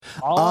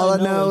All I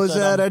know is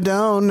that I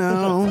don't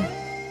know.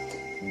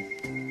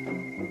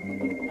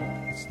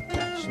 It's the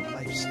Bachelor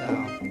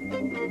lifestyle.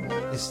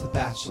 It's the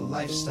Bachelor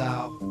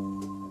lifestyle.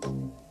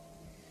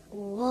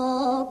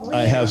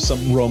 I have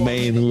some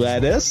romaine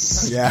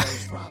lettuce. Yeah.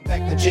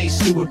 Back to Jay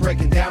Stewart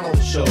breaking down all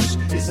the shows.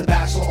 It's the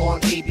Bachelor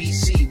on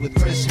ABC with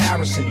Chris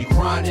Harrison. You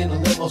crying in a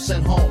limo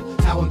sent home.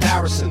 How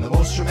embarrassing, the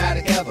most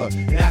dramatic ever.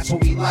 And that's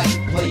what we like.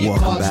 Play your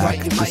Welcome cards back. right,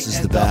 you This might is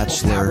end the up on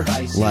Bachelor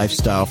Paradise.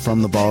 Lifestyle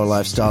from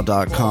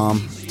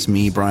theballerlifestyle.com. It's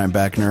me, Brian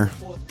Beckner.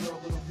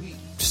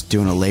 Just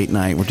doing a late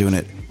night. We're doing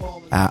it.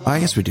 I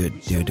guess we do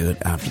it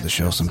after the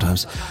show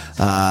sometimes.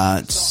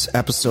 It's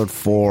episode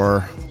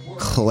 4,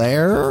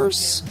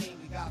 Claire's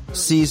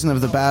season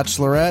of The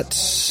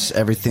Bachelorette.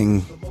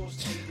 Everything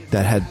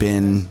that had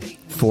been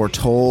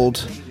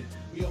foretold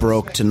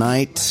broke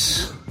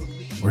tonight.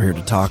 We're here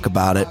to talk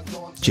about it.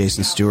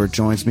 Jason Stewart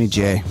joins me.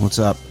 Jay, what's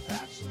up?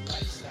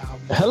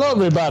 Hello,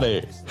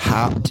 everybody.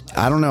 I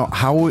don't know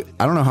how we're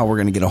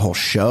going to get a whole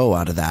show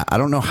out of that. I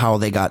don't know how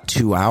they got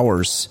 2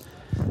 hours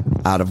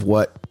out of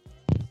what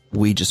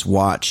we just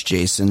watched.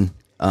 Jason,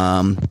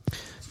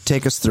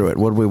 take us through it.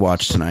 What did we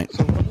watch tonight?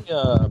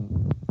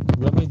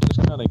 Let me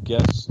just kind of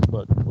guess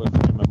what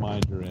frame of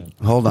mind you're in.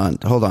 Hold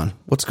on.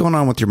 What's going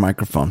on with your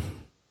microphone?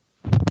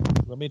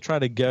 Let me try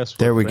to guess.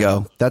 There we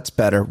go. That's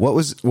better. What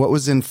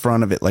was in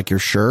front of it? Like your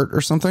shirt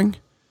or something?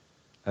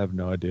 I have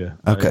no idea.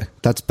 Okay,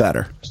 that's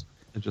better.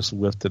 I just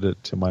lifted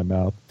it to my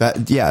mouth.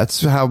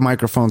 That's how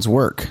microphones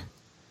work.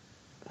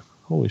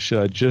 Holy shit,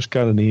 I just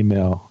got an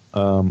email.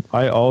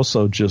 I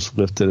also just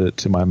lifted it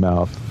to my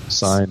mouth.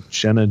 Signed,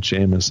 Jenna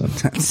Jameson.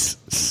 That's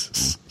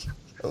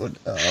so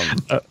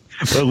dumb.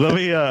 But let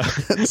me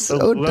That's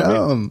so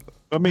dumb.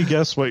 Let me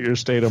guess what your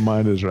state of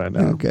mind is right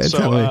now. Okay,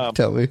 so,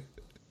 tell me.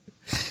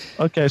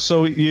 Okay,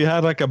 so you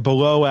had like a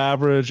below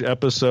average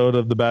episode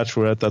of The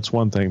Bachelorette. That's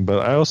one thing,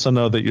 but I also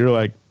know that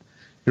you're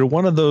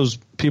one of those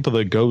people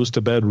that goes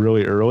to bed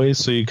really early,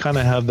 so you kind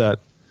of have that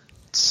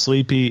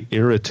sleepy,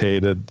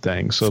 irritated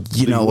thing. So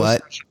you know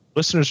what?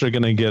 Listeners are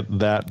going to get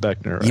that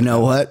Beckner. Right You know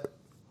now. what?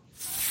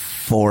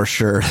 For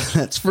sure.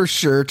 That's for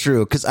sure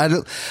true. Cause I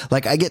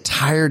get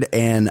tired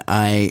and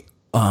I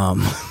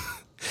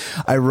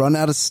run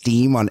out of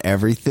steam on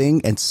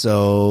everything. And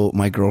so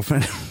my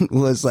girlfriend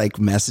was like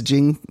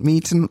messaging me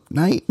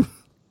tonight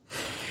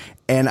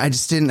and I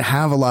just didn't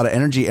have a lot of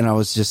energy. And I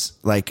was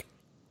just like,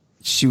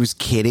 she was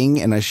kidding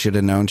and I should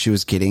have known she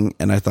was kidding.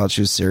 And I thought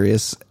she was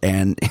serious.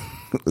 And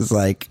it was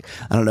like,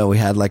 I don't know. We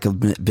had like a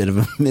bit of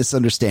a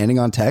misunderstanding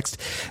on text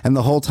and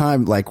the whole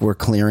time, like we're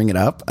clearing it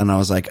up. And I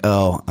was like,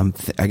 oh,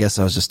 I guess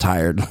I was just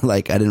tired.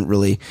 Like I didn't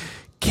really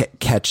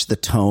catch the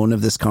tone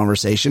of this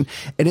conversation.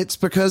 And it's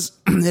because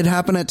it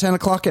happened at 10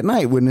 o'clock at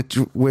night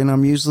when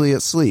I'm usually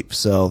asleep.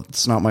 So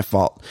it's not my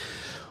fault.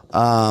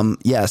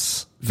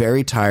 Yes,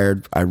 very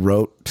tired. I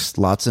wrote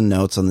lots of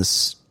notes on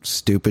this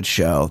stupid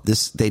show.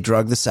 They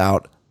drug this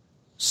out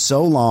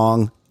so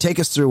long. Take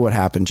us through what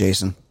happened,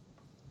 Jason.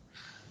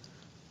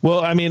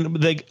 Well, I mean,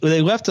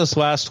 they left us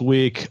last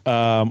week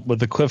with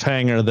the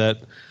cliffhanger that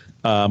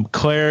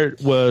Claire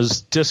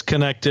was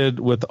disconnected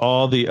with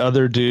all the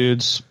other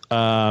dudes,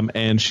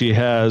 and she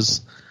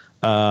is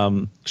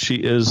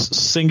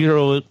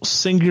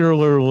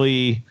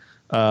singularly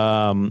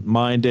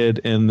minded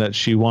in that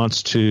she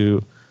wants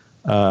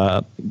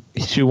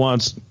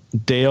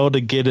Dale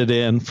to get it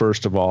in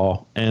first of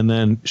all, and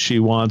then she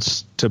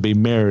wants to be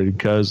married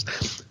because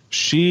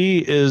she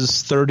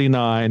is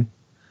 39.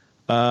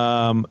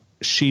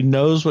 She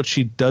knows what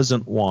she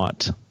doesn't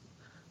want.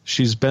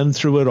 She's been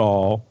through it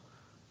all.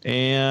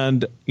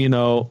 And,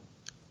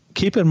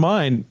 keep in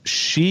mind,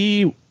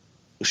 she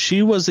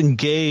was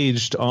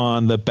engaged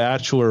on the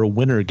Bachelor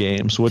Winter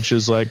Games, which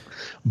is like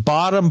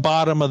bottom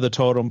of the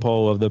totem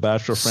pole of the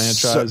Bachelor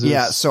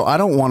franchises. So I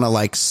don't want to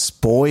like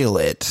spoil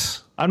it.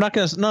 I'm not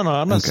going to. No,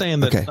 I'm not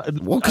saying that. Okay.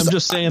 Well, I'm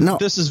just saying that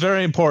this is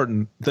very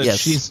important that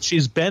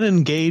she's been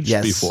engaged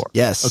before.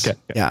 Yes. Okay.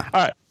 Yeah.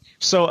 All right.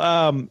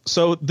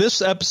 So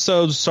this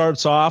episode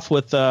starts off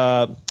with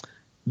the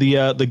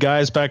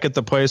guys back at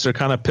the place are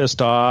kind of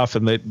pissed off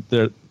and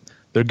they're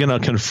going to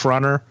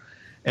confront her,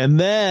 and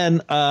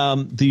then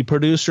the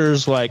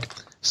producers like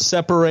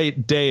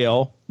separate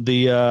Dale,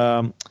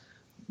 the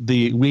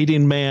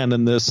leading man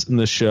in this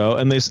show,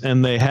 and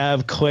they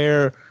have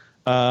Claire.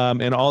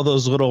 And all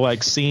those little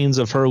like scenes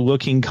of her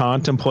looking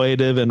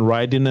contemplative and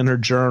writing in her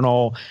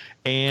journal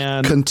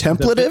and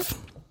contemplative,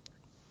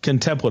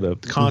 contemplative,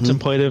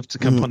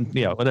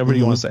 whatever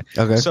you want to say.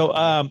 Okay. So,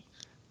 and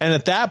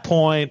at that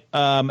point,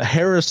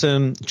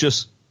 Harrison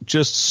just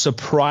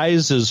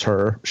surprises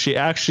her. She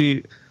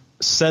actually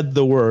said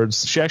the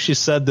words. She actually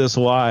said this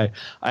lie.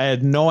 I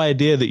had no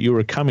idea that you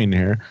were coming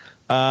here.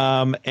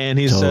 And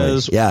he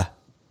says, "Yeah,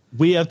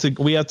 we have to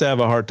have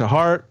a heart to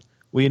heart.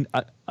 We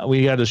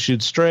got to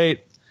shoot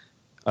straight.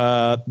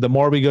 The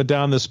more we go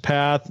down this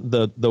path,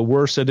 the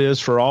worse it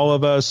is for all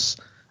of us.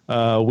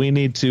 We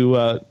need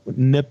to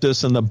nip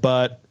this in the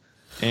butt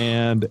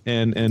and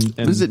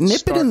does it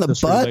nip it in the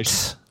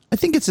butt? I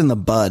think it's in the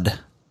bud.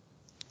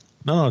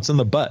 No, it's in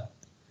the butt.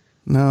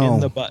 No, in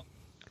the butt.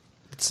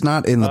 It's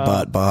not in the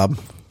butt, Bob.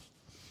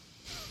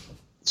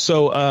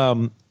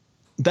 So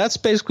that's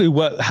basically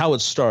how it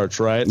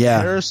starts, right?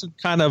 Yeah. Harrison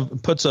kind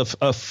of puts a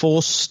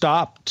full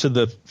stop to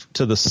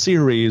the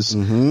series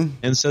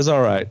and says,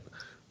 all right,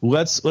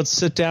 let's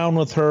sit down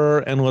with her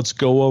and let's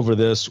go over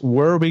this.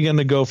 Where are we going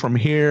to go from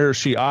here?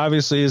 She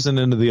obviously isn't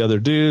into the other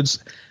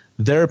dudes.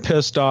 They're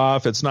pissed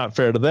off. It's not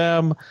fair to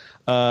them.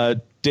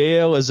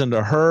 Dale is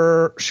into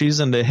her. She's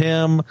into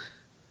him.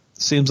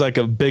 Seems like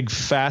a big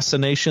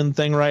fascination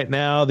thing right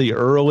now. The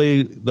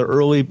early,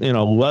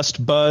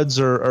 lust buds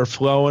are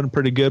flowing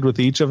pretty good with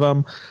each of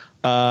them.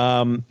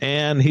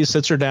 And he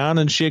sits her down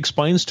and she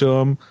explains to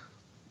him,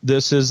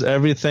 this is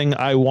everything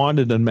I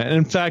wanted in men.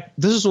 In fact,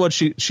 this is what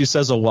she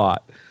says a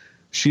lot.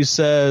 She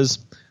says,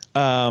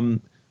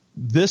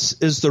 this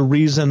is the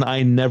reason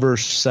I never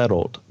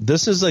settled.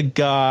 This is a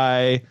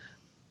guy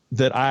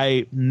that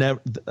I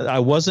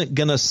wasn't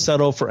going to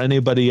settle for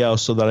anybody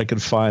else so that I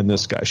could find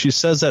this guy. She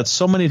says that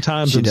so many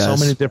times so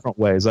many different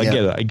ways. I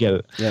get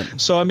it. Yeah.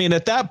 So, I mean,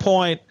 at that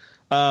point,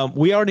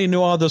 we already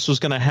knew all this was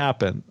going to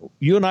happen.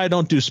 You and I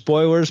don't do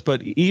spoilers,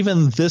 but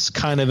even this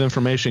kind of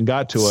information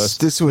got to us.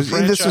 This was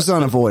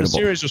unavoidable. The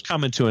series was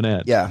coming to an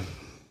end. Yeah.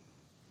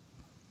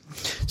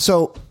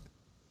 So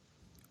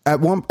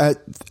at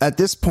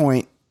this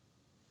point,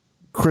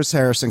 Chris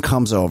Harrison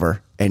comes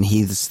over and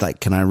he's like,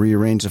 can I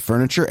rearrange the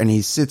furniture? And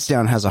he sits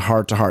down, has a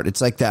heart to heart.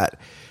 It's like that.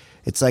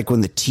 It's like when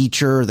the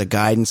teacher, the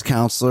guidance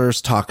counselor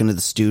is talking to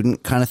the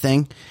student kind of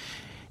thing.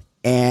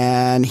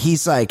 And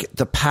he's like,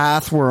 the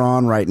path we're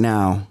on right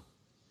now,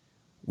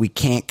 we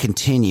can't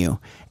continue.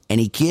 And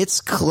he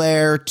gets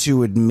Claire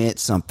to admit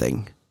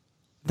something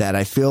that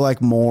I feel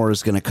like more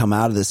is going to come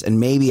out of this. And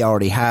maybe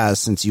already has,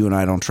 since you and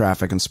I don't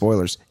traffic in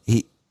spoilers.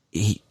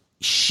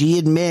 She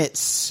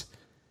admits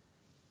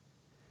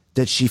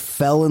that she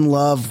fell in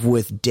love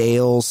with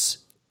Dale's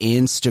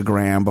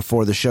Instagram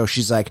before the show.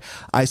 She's like,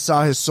 I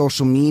saw his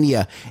social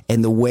media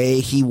and the way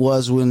he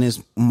was when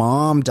his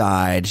mom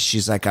died.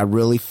 She's like, I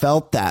really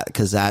felt that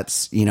because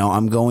that's,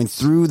 I'm going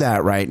through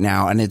that right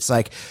now. And it's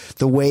like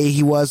the way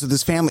he was with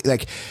his family,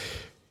 like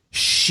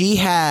she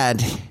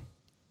had,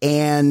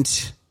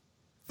 and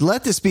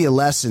let this be a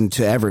lesson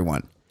to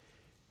everyone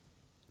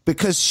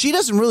because she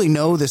doesn't really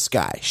know this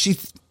guy.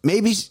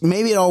 Maybe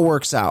it all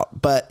works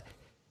out, but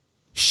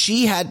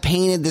she had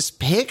painted this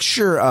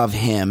picture of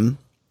him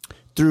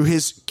through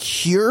his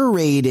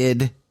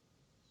curated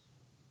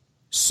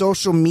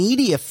social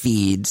media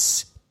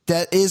feeds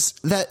that is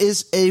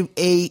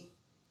an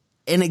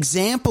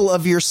example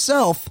of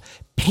yourself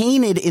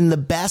painted in the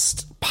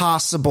best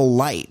possible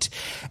light.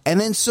 And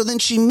then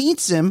she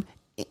meets him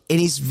and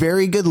he's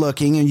very good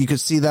looking and you could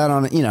see that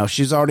on,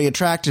 she's already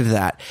attracted to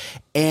that.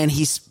 And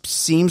he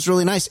seems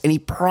really nice and he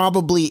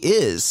probably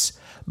is,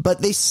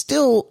 but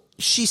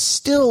she's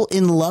still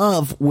in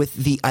love with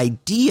the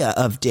idea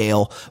of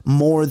Dale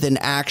more than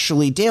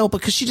actually Dale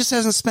because she just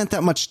hasn't spent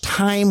that much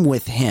time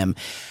with him.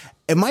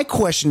 And my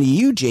question to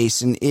you,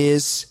 Jason,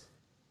 is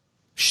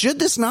should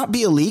this not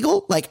be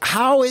illegal? Like,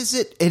 how is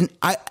it? And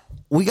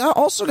we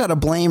also got to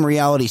blame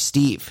Reality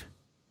Steve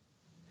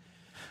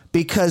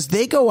because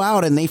they go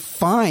out and they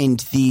find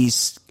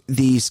these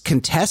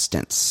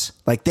contestants.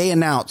 Like they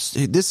announce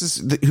this is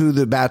who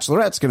the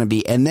Bachelorette's going to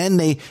be. And then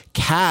they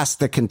cast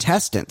the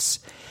contestants.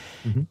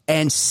 Mm-hmm.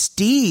 And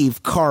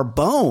Steve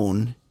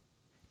Carbone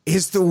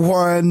is the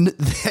one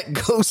that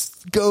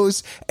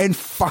goes and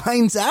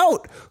finds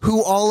out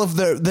who all of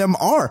them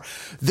are.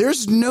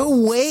 There's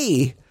no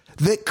way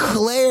that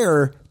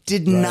Claire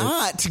did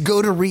not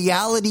go to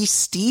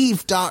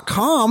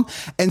realitysteve.com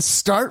and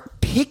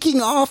start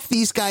picking off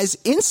these guys'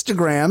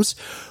 Instagrams,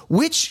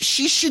 which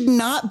she should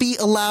not be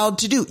allowed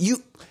to do.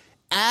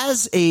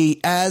 As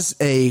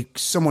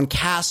someone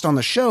cast on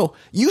the show,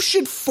 you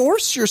should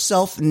force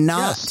yourself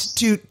not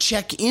to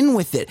check in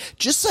with it.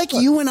 Just like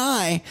you and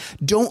I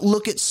don't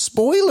look at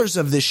spoilers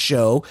of this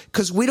show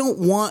because we don't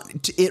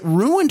want it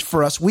ruined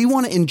for us. We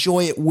want to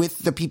enjoy it with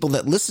the people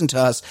that listen to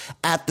us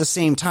at the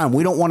same time.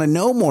 We don't want to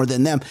know more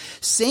than them.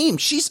 Same.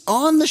 She's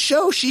on the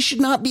show. She should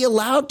not be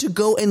allowed to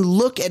go and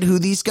look at who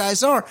these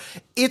guys are.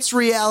 It's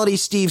Reality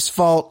Steve's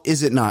fault,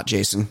 is it not,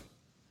 Jason?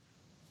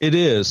 It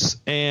is.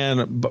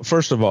 But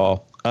first of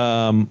all,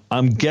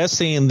 I'm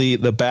guessing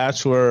the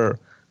Bachelor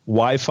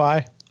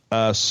Wi-Fi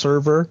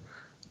server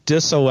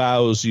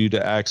disallows you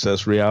to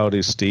access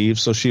Reality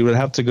Steve, so she would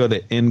have to go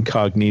to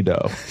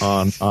incognito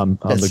on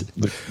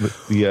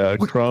the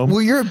Chrome.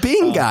 Well, you're a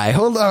Bing guy.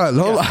 Hold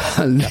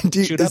on.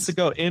 She'd have to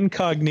go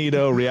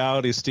incognito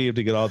Reality Steve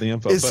to get all the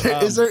info.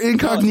 Is there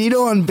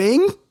incognito on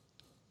Bing?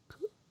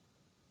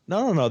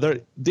 No.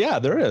 There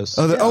is.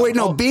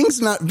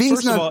 Bing's not.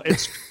 First of all,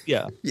 it's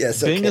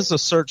yes. Bing is a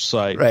search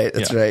site. Right.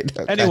 That's right.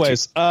 Oh,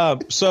 anyways,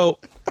 so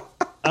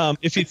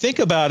if you think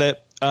about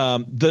it,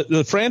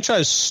 the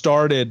franchise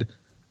started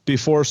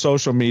before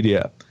social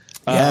media.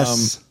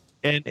 Yes.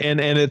 And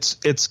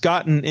it's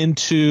gotten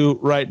into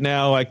right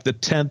now like the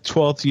 10th,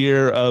 12th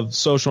year of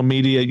social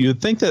media.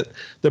 You'd think that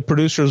the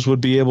producers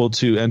would be able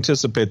to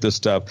anticipate this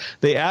stuff.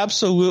 They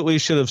absolutely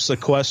should have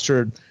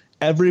sequestered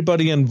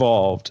everybody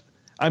involved.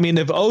 I mean,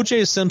 if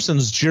O.J.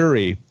 Simpson's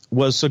jury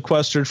was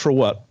sequestered for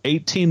what,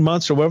 18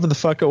 months or whatever the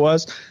fuck it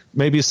was,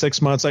 maybe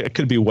 6 months, I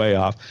could be way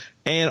off.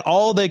 And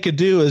all they could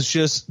do is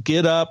just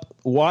get up,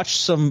 watch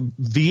some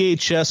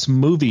VHS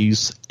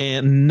movies,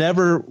 and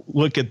never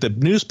look at the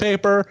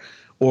newspaper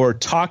or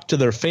talk to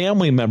their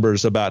family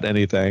members about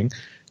anything.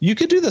 You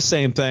could do the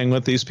same thing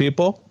with these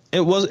people.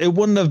 It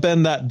wouldn't have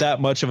been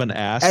that much of an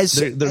ask.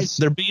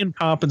 They're being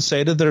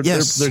compensated. They're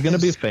going to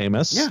be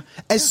famous. Yeah.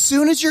 As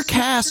soon as you're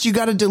cast, you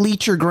got to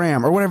delete your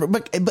gram or whatever.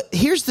 But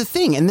here's the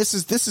thing, and this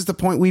is the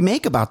point we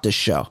make about this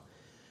show.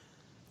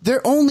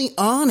 They're only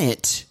on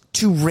it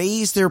to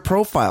raise their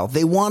profile.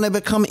 They want to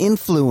become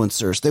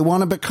influencers. They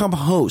want to become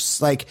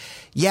hosts. Like,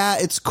 yeah,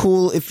 it's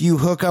cool if you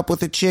hook up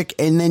with a chick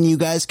and then you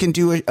guys can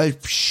do a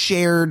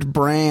shared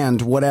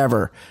brand,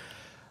 whatever.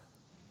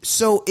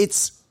 So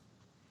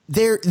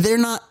they're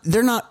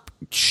not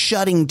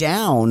shutting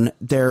down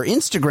their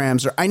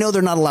Instagrams, or I know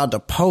they're not allowed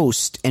to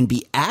post and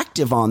be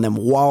active on them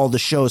while the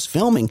show's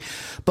filming.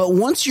 But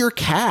once you're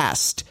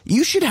cast,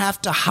 you should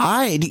have to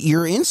hide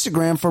your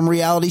Instagram from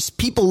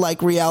people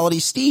like Reality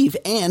Steve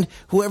and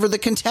whoever the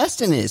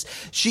contestant is.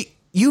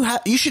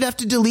 You should have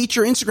to delete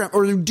your Instagram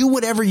or do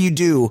whatever you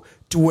do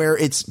to where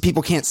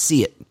people can't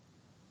see it.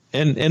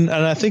 And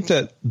I think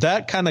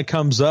that kind of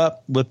comes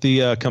up with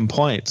the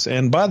complaints.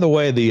 And by the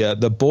way,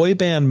 the boy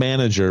band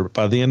manager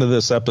by the end of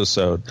this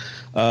episode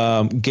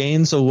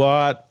gains a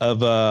lot of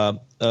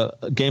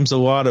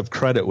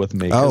credit with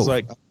me. Oh.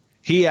 Like,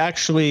 he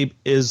actually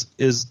is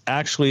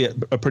actually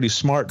a pretty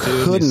smart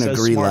dude. Couldn't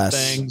agree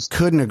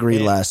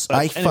less.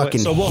 I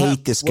fucking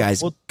hate this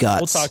guy's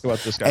guts. We'll talk about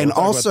this guy. And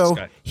also,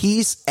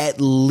 he's at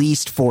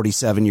least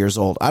 47 years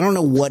old. I don't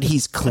know what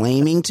he's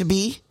claiming to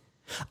be.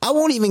 I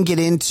won't even get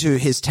into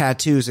his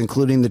tattoos,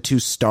 including the 2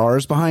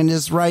 stars behind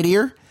his right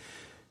ear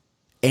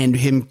and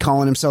him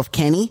calling himself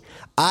Kenny.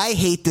 I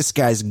hate this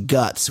guy's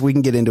guts. We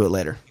can get into it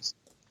later.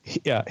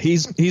 Yeah,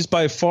 he's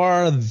by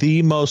far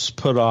the most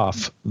put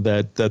off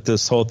that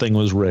this whole thing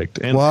was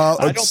rigged. And well,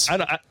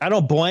 I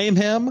don't blame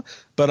him,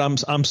 but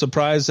I'm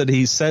surprised that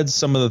he said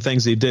some of the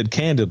things he did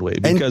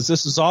candidly, because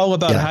this is all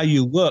about how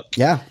you look.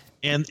 Yeah.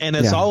 And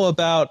it's all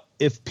about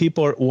if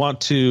people want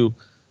to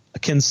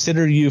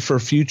consider you for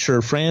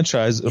future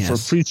franchise, for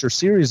future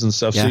series and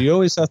stuff. So you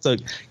always have to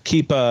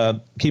keep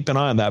an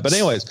eye on that. But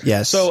anyways,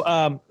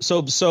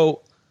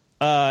 so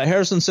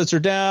Harrison sits her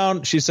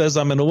down. She says,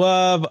 "I'm in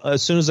love."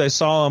 As soon as I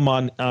saw him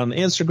on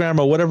Instagram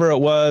or whatever it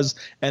was,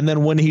 and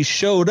then when he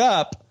showed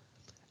up,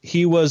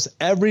 he was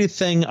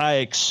everything I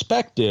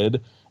expected.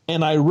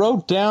 And I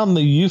wrote down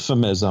the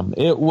euphemism.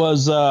 It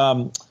was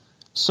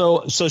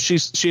so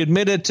she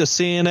admitted to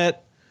seeing it.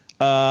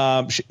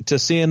 To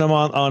seeing him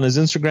on his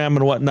Instagram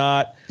and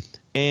whatnot.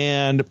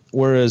 And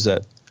where is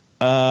it?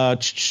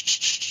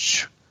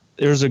 There's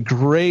a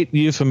great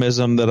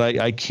euphemism that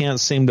I can't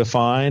seem to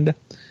find.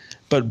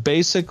 But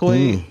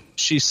basically,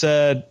 she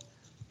said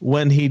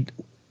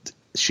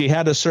she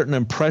had a certain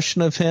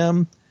impression of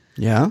him.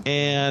 Yeah.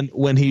 And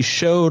when he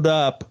showed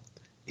up,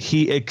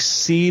 he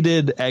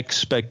exceeded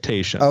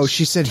expectations. Oh,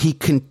 she said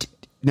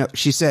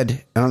she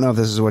said, I don't know if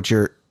this is what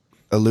you're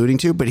alluding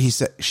to, but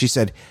she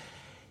said,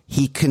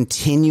 he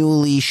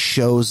continually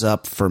shows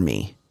up for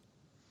me.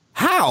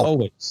 How?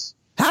 Always.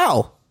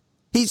 How?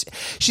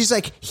 She's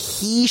like,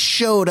 he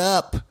showed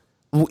up.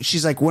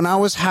 She's like, when I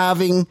was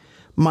having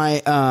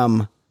my,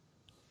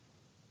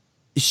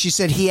 she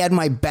said he had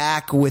my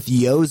back with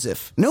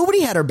Joseph. Nobody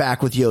had her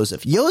back with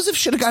Joseph. Joseph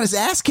should have got his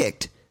ass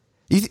kicked.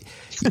 You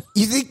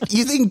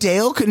think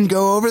Dale couldn't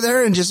go over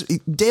there and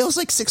Dale's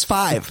like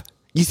 6'5".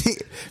 You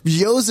think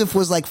Joseph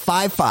was like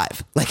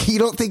 5'5"? Like, you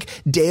don't think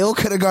Dale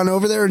could have gone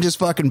over there and just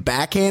fucking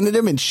backhanded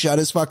him and shut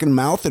his fucking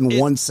mouth in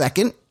 1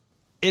 second?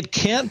 It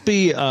can't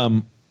be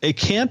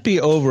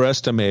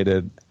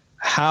overestimated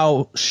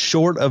how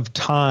short of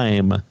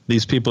time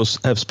these people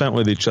have spent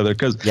with each other.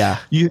 Because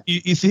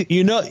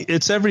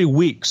it's every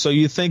week, so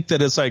you think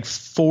that it's like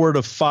 4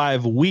 to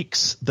 5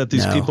 weeks that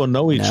these people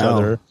know each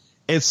other.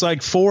 It's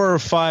like 4 or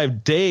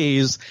 5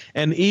 days,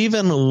 and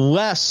even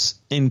less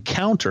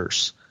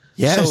encounters.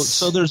 Yes.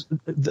 So there's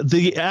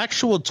the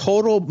actual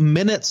total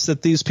minutes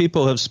that these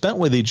people have spent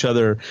with each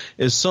other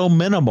is so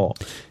minimal.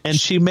 And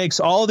she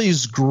makes all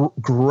these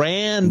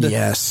grand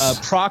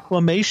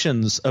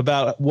proclamations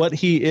about what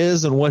he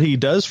is and what he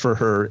does for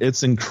her.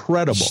 It's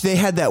incredible. They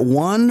had that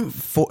one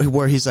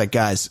where he's like,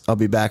 guys, I'll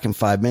be back in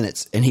 5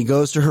 minutes. And he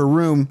goes to her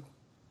room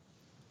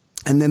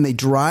and then they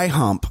dry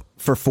hump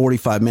for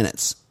 45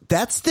 minutes.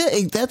 That's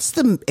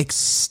the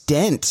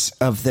extent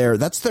of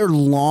that's their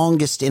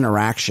longest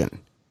interaction.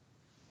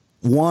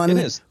 One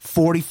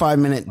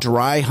 45-minute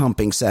dry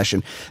humping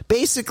session.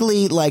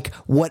 Basically like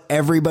what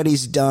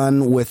everybody's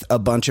done with a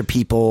bunch of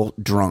people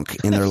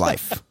drunk in their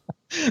life.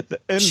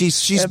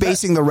 She's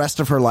basing the rest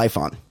of her life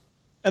on.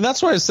 And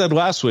that's why I said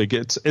last week,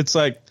 it's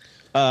like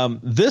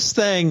this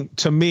thing,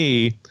 to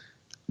me,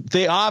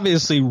 they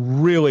obviously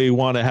really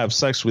want to have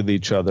sex with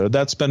each other.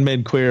 That's been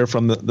made clear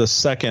from the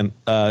second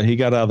he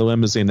got out of the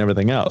limousine and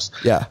everything else.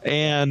 Yeah.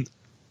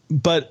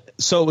 But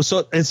so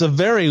it's a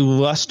very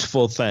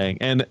lustful thing.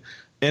 And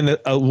and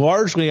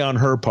largely on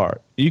her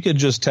part. You could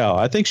just tell.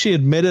 I think she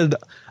admitted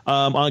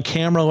on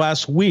camera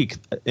last week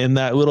in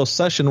that little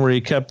session where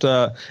he kept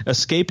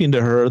escaping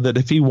to her that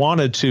if he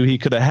wanted to, he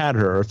could have had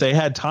her. If they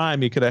had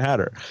time, he could have had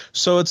her.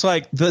 So it's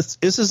like this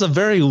is a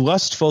very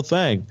lustful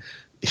thing.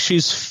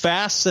 She's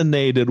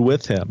fascinated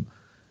with him.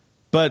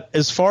 But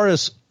as far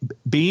as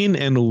being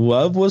in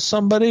love with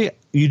somebody,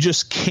 you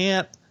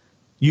can't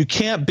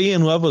be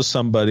in love with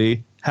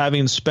somebody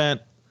having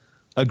spent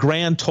a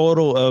grand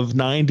total of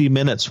 90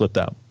 minutes with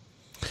them.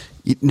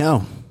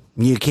 No,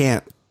 you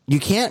can't. You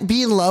can't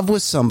be in love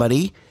with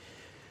somebody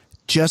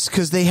just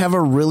because they have a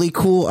really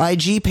cool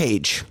IG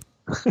page.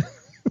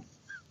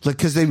 Like,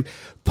 because they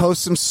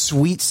post some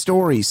sweet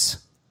stories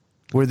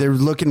where they're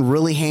looking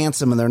really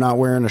handsome and they're not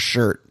wearing a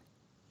shirt.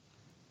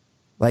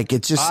 Like,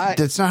 it's just,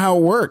 that's not how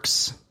it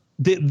works.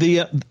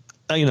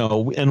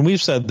 And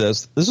we've said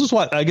this. This is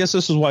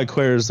why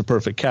Claire is the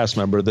perfect cast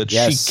member, that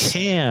she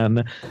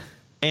can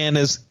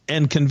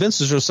and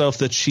convinces herself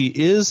that she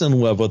is in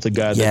love with the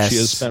guy that she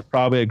has spent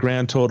probably a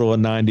grand total of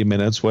 90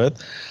 minutes with.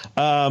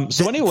 So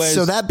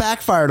that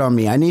backfired on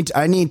me. I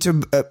need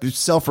to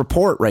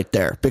self-report right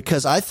there,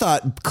 because I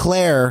thought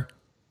Claire,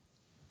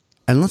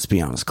 and let's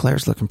be honest,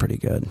 Claire's looking pretty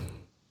good.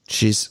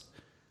 She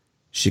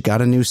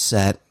got a new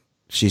set.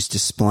 She's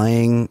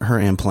displaying her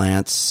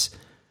implants.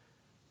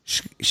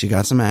 She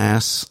got some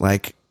ass.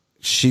 Like,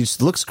 she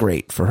looks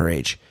great for her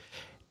age.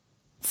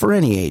 For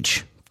any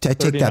age. I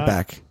take that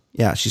back.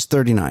 Yeah, she's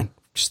 39.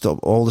 She's the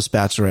oldest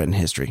bachelorette in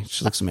history.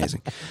 She looks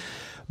amazing.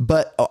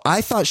 But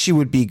I thought she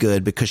would be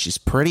good because she's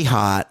pretty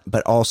hot,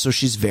 but also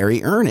she's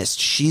very earnest.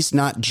 She's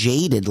not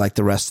jaded like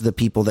the rest of the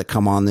people that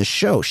come on this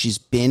show. She's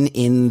been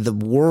in the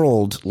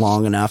world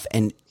long enough,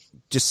 and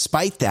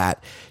despite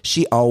that,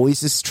 she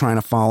always is trying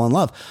to fall in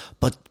love.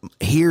 But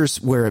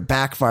here's where it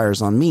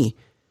backfires on me.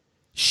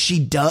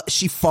 She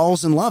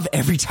falls in love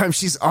every time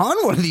she's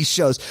on one of these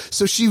shows.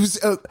 So she was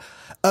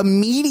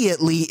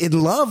immediately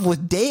in love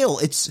with Dale.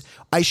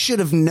 I should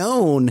have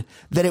known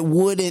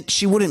that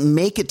she wouldn't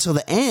make it till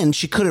the end.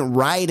 She couldn't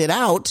ride it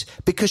out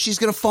because she's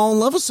going to fall in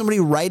love with somebody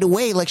right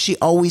away, like she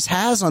always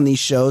has on these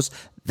shows.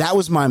 That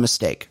was my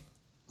mistake.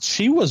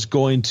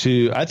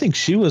 I think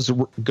she was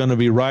going to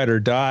be ride or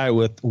die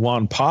with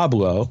Juan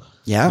Pablo.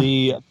 Yeah.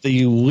 The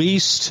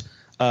least,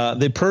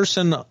 the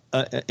person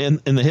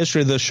in the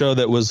history of the show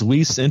that was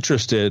least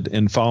interested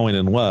in falling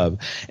in love.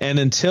 And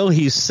until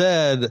he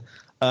said,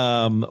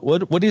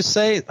 what did he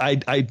say?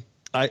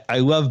 I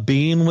love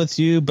being with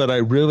you, but I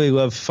really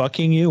love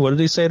fucking you. What did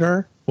he say to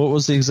her? What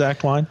was the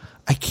exact line?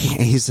 I can't.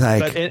 He's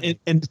like, but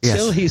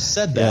until he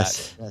said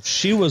that,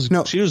 she was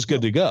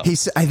good to go.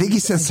 I think he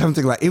said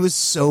something like, it was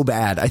so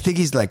bad. I think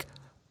he's like,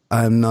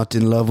 I'm not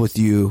in love with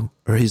you.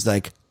 Or he's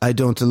like, I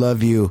don't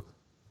love you,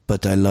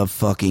 but I love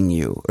fucking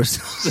you. Or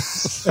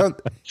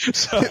something.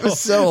 It was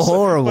so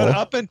horrible. But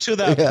up until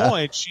that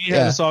point, she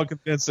had us all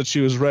convinced that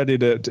she was ready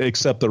to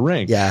accept the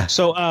ring. Yeah.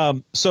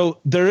 So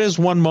there is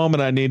one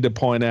moment I need to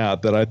point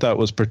out that I thought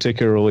was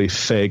particularly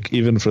fake,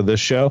 even for this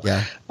show.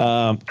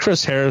 Yeah.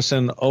 Chris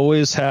Harrison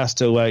always has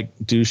to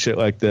do shit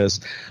like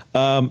this.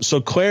 So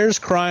Claire's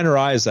crying her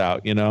eyes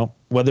out,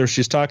 whether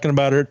she's talking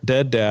about her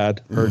dead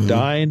dad, her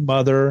dying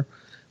mother,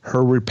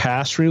 her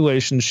past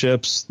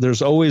relationships.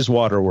 There's always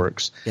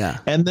waterworks. Yeah.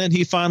 And then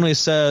he finally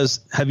says,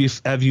 have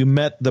you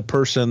met the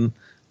person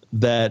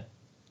that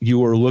you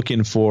were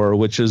looking for,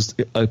 which is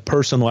a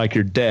person like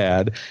your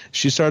dad?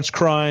 She starts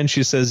crying.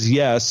 She says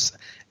yes.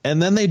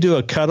 And then they do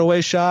a cutaway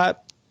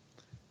shot,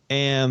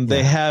 and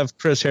they have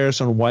Chris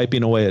Harrison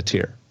wiping away a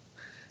tear.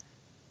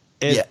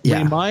 It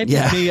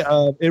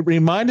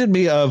reminded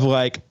me of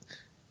like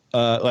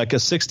a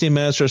 60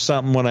 Minutes or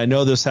something, when I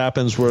know this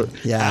happens, where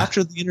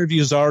after the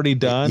interview is already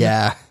done,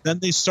 then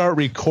they start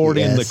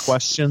recording the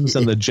questions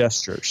and the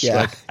gestures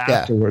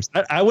afterwards.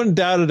 I wouldn't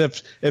doubt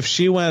it if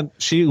she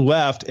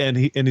left and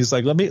he's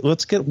like,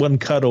 let's get one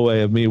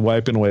cutaway of me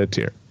wiping away a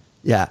tear.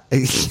 Yeah.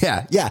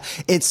 Yeah.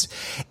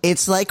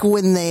 It's like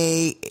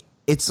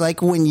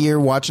when you're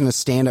watching a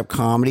stand-up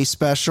comedy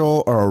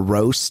special or a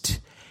roast,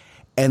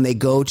 and they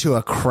go to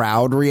a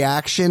crowd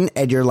reaction,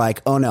 and you're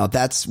like, oh no,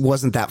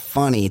 wasn't that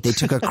funny. They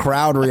took a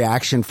crowd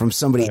reaction from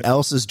somebody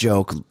else's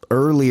joke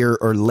earlier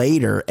or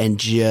later and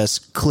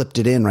just clipped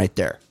it in right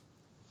there.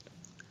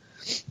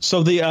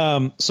 So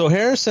so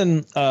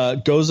Harrison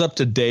goes up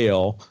to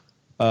Dale,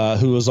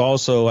 who was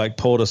also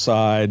pulled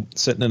aside,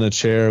 sitting in a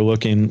chair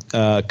looking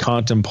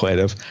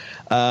contemplative.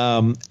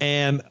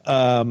 And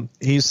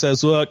he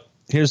says, look,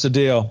 here's the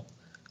deal.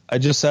 I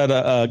just had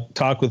a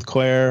talk with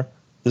Claire.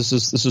 This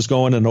is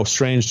going in a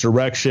strange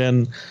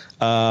direction,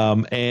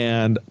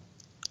 and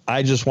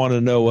I just want to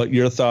know what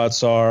your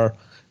thoughts are.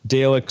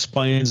 Dale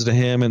explains to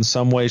him in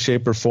some way,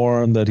 shape, or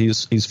form that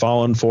he's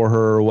fallen for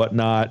her or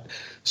whatnot.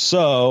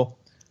 So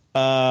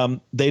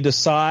they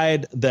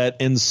decide that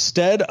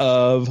instead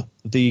of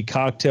the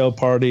cocktail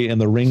party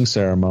and the ring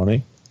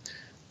ceremony,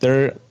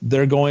 they're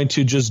going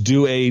to just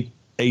do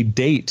a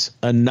date,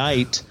 a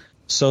night,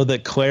 so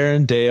that Claire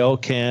and Dale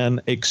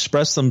can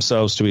express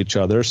themselves to each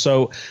other.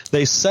 So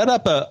they set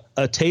up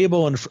a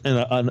table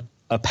in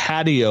a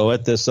patio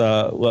at this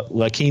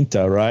La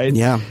Quinta, right?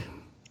 Yeah.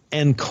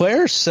 And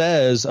Claire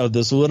says of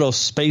this little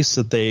space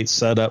that they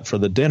set up for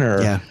the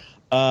dinner,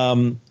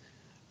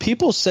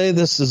 people say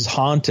this is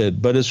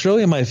haunted, but it's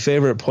really my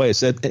favorite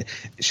place.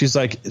 She's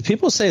like,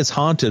 people say it's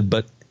haunted,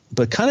 but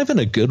kind of in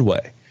a good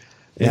way.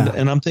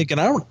 And I'm thinking,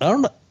 I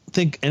don't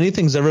think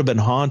anything's ever been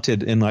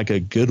haunted in like a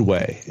good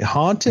way.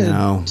 Haunted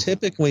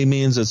typically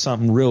means that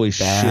something really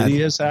shitty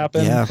has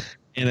happened. Yeah.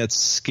 And it's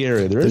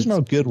scary. There's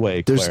no good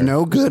way, Claire.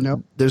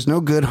 There's no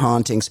good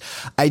hauntings.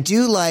 I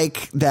do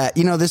like that,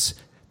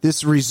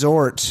 this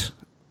resort,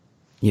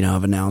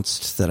 I've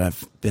announced that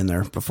I've been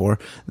there before.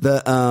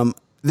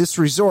 This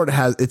resort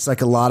it's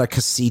like a lot of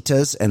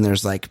casitas, and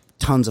there's like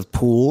tons of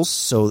pools.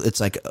 So it's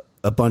like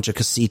a bunch of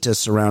casitas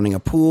surrounding a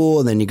pool,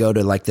 and then you go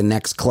to like the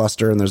next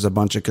cluster and there's a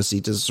bunch of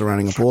casitas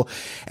surrounding a pool.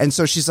 And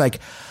so she's like,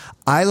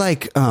 I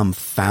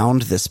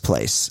found this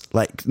place,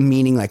 like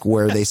meaning like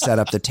where they set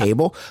up the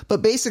table,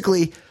 but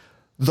basically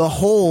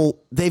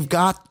they've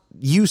got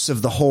use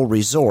of the whole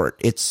resort.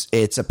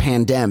 It's a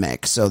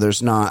pandemic, so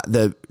there's not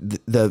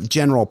the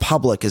general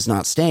public is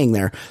not staying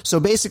there. So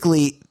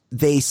basically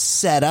they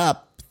set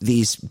up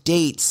these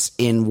dates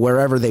in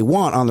wherever they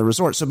want on the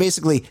resort. So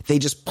basically they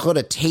just put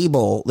a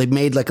table, they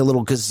made like a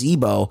little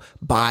gazebo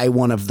by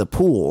one of the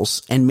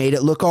pools and made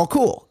it look all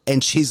cool.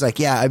 And she's like,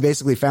 yeah, I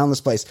basically found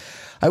this place.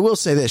 I will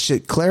say this,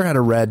 Claire had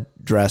a red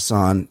dress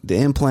on, the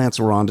implants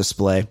were on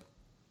display,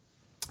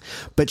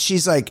 but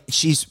she's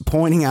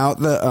pointing out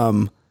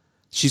the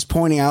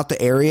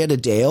area to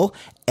Dale.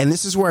 And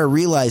this is where I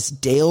realized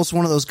Dale's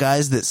one of those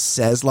guys that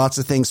says lots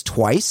of things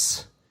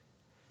twice.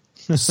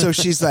 So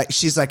she's like,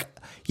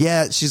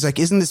 yeah, she's like,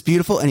 isn't this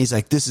beautiful? And he's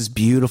like, this is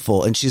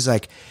beautiful. And she's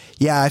like,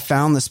 yeah, I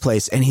found this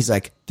place. And he's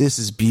like, this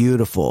is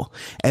beautiful.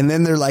 And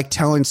then they're like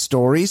telling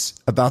stories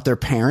about their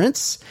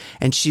parents.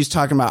 And she's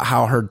talking about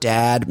how her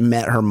dad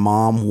met her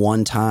mom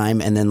one time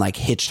and then like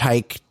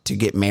hitchhiked to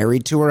get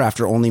married to her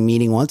after only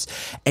meeting once.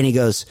 And he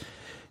goes,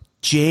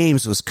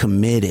 James was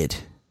committed.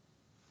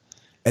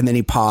 And then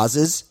he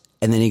pauses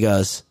and then he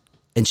goes,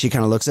 and she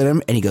kind of looks at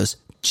him and he goes,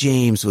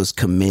 James was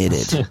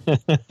committed.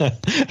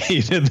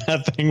 He did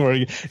that thing where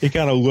he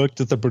kind of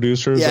looked at the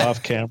producers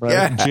off camera.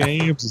 Yeah.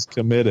 James is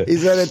committed. He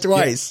said it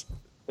twice.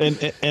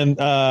 Yeah. And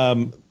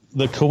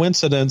the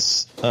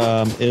coincidence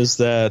is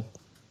that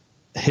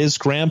his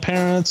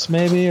grandparents,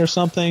 maybe or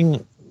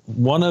something,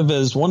 one of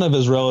his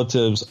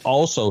relatives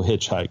also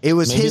hitchhiked. It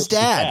was his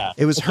dad.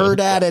 It was her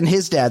dad and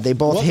his dad. They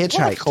both hitchhiked.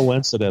 What a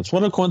coincidence!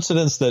 What a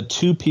coincidence that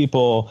two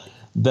people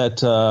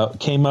that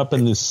came up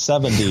in the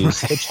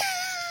 70s hitchhiked.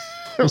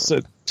 It's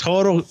a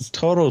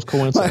total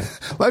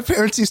coincidence. My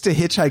parents used to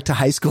hitchhike to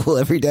high school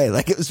every day.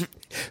 Like it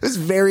was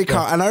very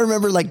common. And I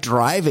remember like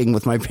driving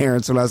with my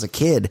parents when I was a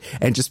kid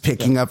and just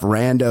picking up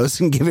randos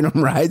and giving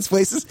them rides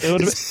places. It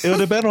would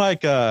have been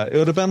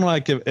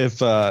like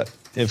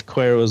if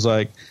Claire was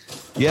like,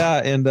 yeah,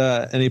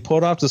 and he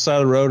pulled off the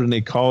side of the road and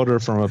he called her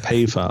from a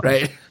payphone.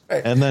 Right.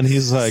 And then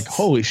he's like,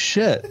 holy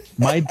shit,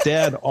 my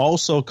dad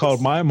also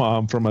called my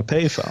mom from a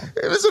payphone.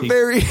 It was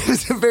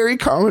a very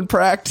common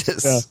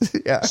practice.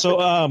 Yeah.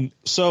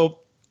 So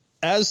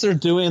as they're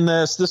doing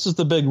this is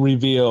the big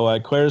reveal.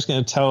 Like Claire's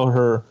going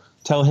to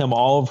tell him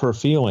all of her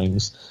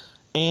feelings.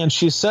 And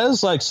she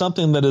says like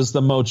something that is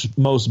the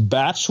most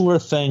Bachelor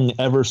thing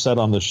ever said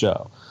on the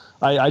show.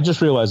 I just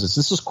realized this.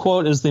 This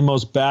quote is the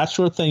most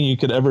Bachelor thing you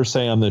could ever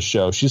say on this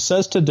show. She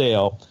says to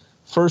Dale,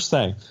 first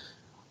thing,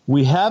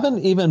 we haven't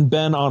even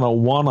been on a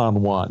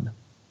one-on-one,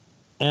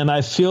 and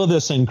I feel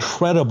this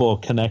incredible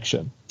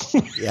connection.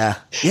 Yeah.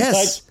 Yes.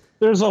 Like,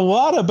 there's a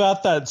lot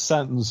about that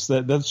sentence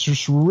that's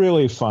just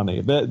really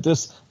funny.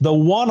 The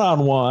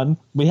one-on-one,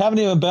 we haven't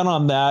even been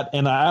on that,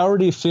 and I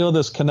already feel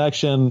this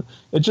connection.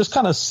 It just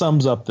kind of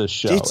sums up this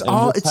show. It's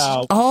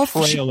all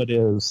frail it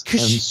is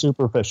and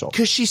superficial.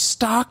 Because she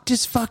stalked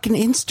his fucking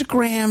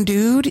Instagram,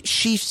 dude.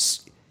 She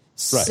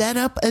set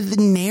up the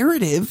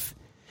narrative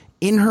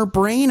in her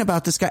brain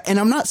about this guy. And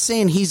I'm not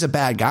saying he's a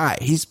bad guy.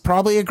 He's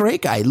probably a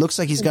great guy. He looks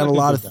like he's got a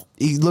lot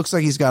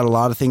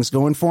of things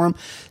going for him.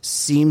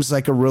 Seems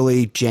like a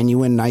really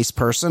genuine, nice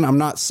person. I'm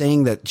not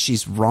saying that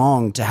she's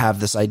wrong to have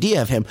this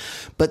idea of him,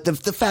 but the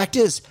fact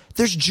is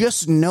there's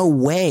just no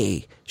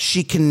way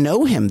she can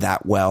know him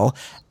that well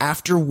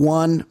after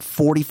one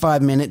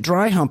 45-minute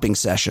dry humping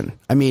session.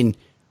 I mean,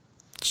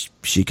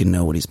 she can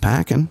know what he's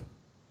packing.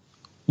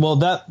 Well,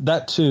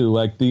 that too,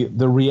 like the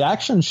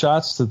reaction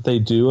shots that they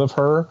do of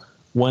her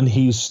when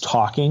he's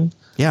talking,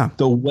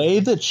 the way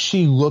that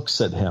she looks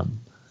at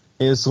him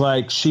is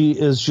like she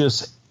is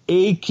just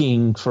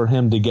aching for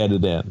him to get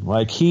it in.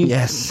 Like she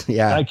doesn't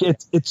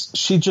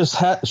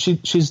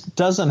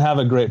have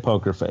a great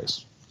poker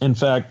face. In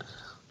fact,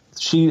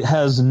 she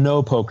has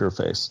no poker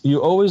face.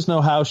 You always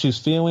know how she's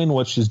feeling,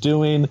 what she's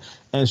doing,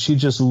 and she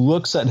just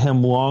looks at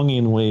him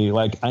longingly,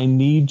 like I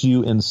need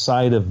you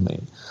inside of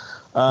me.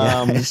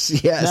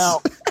 Yes.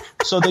 Now,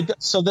 so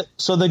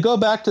they go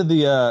back to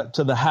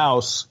the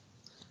house,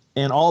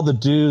 and all the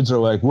dudes are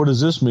like, "What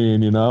does this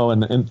mean?" You know,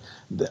 and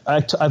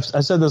I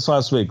said this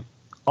last week.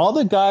 All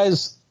the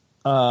guys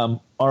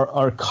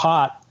are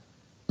caught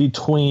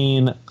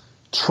between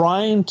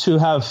trying to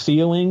have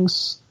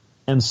feelings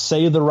and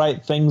say the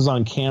right things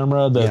on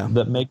camera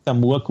that make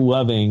them look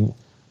loving,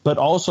 but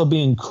also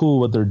being cool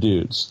with their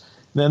dudes.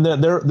 Then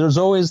there's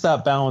always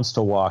that balance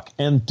to walk.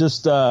 And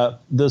just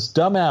this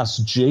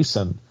dumbass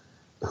Jason,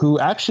 who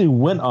actually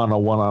went on a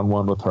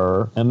one-on-one with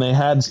her, and they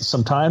had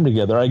some time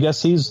together. I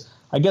guess he's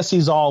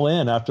all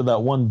in after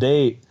that one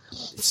date.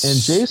 And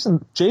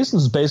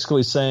Jason's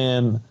basically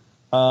saying,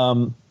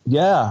 I'm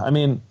just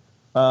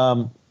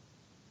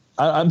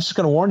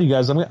going to warn you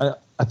guys. I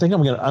think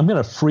I'm going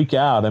to freak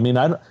out. I mean,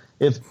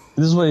 if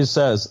this is what he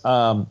says,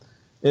 when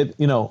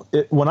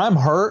I'm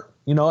hurt,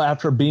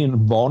 after being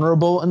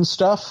vulnerable and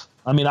stuff,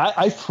 I mean,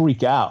 I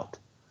freak out.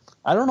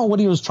 I don't know what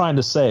he was trying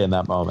to say in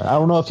that moment. I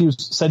don't know if he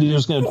said he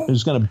was going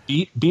to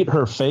beat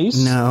her face.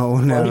 No.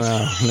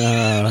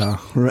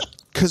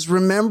 Because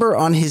remember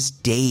on his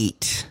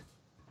date.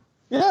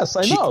 Yes,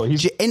 I know.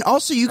 And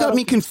also, you got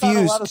me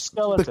confused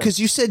because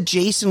you said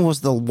Jason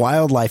was the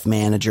wildlife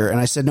manager,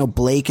 and I said no.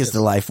 Blake is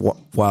the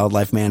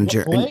wildlife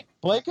manager.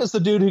 Blake is the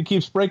dude who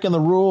keeps breaking the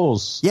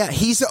rules. Yeah,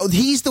 he's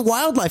the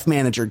wildlife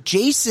manager.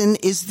 Jason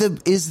is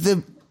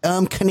the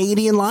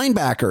Canadian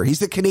linebacker. He's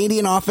the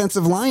Canadian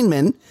offensive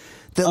lineman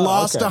that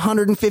lost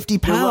 150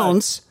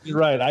 pounds. You're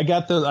right. I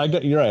got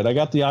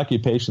the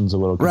occupations a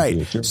little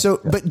confused. Right.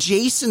 So, but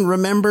Jason,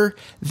 remember,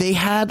 they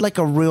had like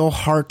a real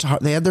heart to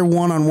heart. They had their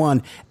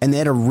one-on-one, and they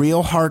had a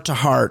real heart to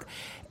heart.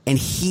 And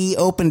he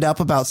opened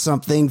up about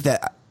something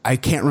that I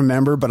can't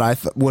remember, but I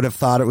would have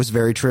thought it was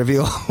very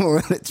trivial.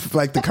 It's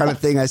like the kind of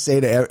thing I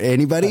say to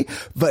anybody,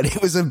 but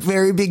it was a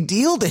very big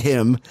deal to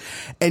him.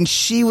 And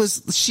she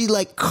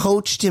like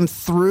coached him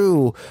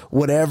through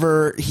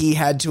whatever he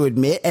had to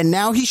admit. And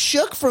now he's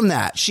shook from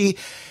that.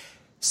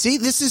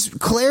 This is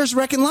Claire's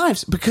wrecking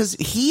lives because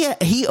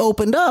he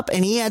opened up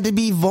and he had to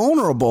be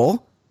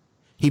vulnerable.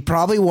 He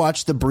probably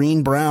watched the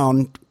Breen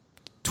Brown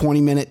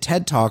 20-minute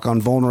TED Talk on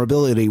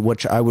vulnerability,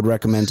 which I would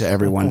recommend to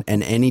everyone.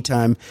 And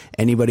anytime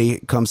anybody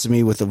comes to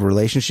me with a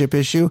relationship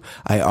issue,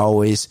 I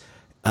always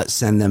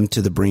send them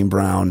to the Breen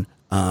Brown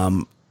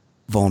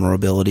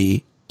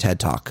vulnerability TED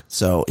Talk.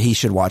 So he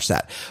should watch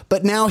that.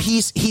 But now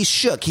he's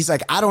shook. He's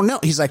like, I don't know.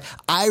 He's like,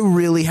 I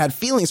really had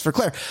feelings for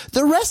Claire.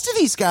 The rest of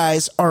these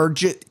guys are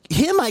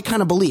him. I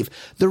kind of believe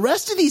the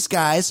rest of these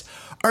guys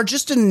are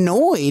just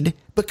annoyed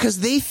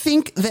because they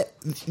think that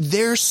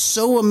they're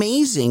so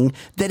amazing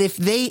that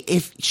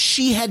if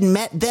she had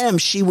met them,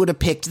 she would have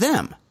picked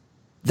them.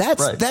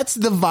 That's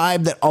the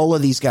vibe that all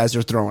of these guys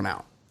are throwing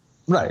out.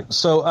 Right.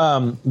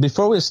 So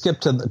before we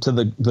skip to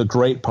the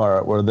great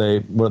part where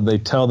they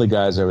tell the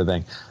guys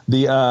everything,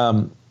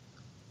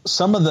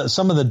 some of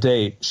the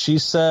date, she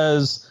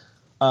says,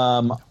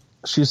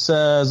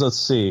 let's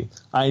see,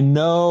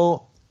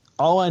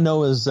 all I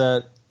know is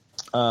that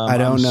I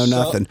don't know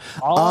nothing.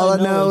 All I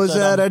know is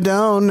that I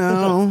don't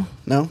know.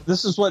 No.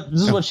 This is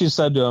what she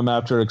said to him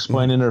after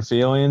explaining her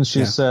feelings.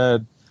 She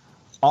said,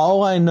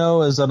 all I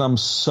know is that I'm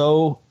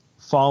so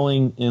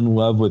falling in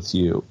love with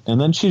you. And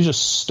then she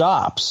just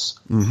stops.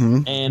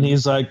 Mm-hmm. And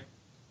he's like,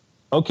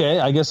 okay,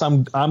 I guess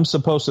I'm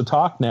supposed to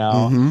talk now.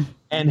 Mm-hmm.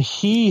 And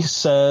he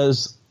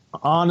says,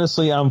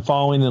 honestly, I'm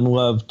falling in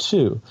love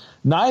too.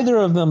 Neither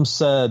of them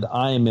said,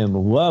 I'm in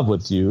love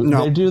with you.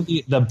 No. They do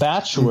the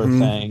Bachelor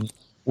thing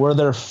where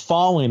they're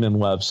falling in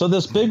love. So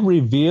this big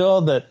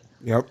reveal that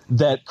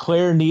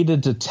Claire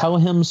needed to tell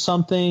him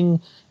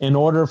something in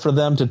order for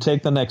them to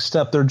take the next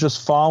step. They're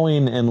just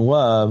falling in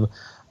love.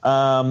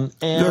 And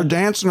they're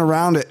dancing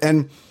around it.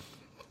 And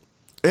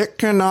it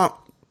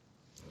cannot,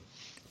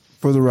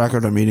 for the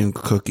record, I'm eating a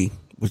cookie,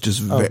 which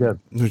is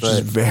is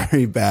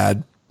very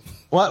bad.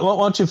 Why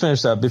don't you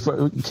finish that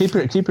before?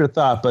 Keep your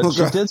thought. But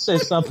she did say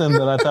something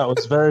that I thought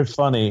was very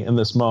funny in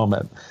this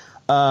moment.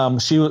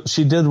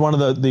 She did one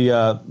of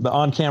the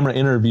on camera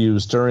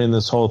interviews during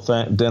this whole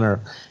dinner,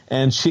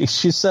 and she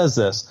says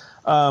this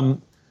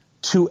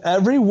to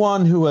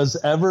everyone who has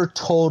ever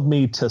told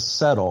me to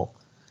settle,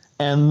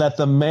 and that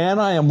the man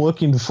I am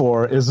looking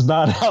for is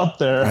not out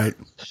there. Right.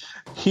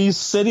 He's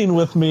sitting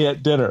with me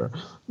at dinner.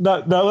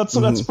 Now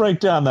let's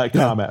break down that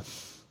comment.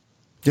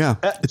 Yeah,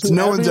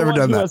 no one's ever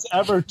done that. Who has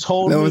ever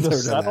told me to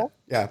settle?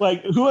 Yeah.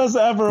 Like, who has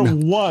ever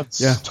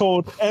once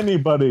told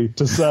anybody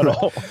to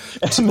settle?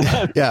 And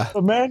then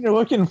the man you're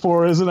looking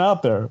for isn't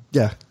out there.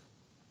 Yeah.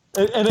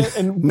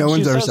 And no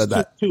one's ever said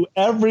that. To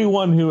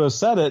everyone who has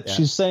said it,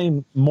 she's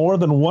saying more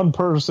than one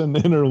person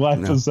in her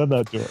life has said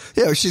that to her.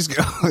 Yeah, she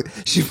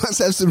must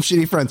have some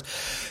shitty friends.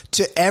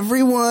 To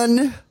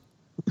everyone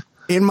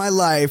in my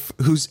life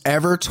who's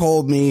ever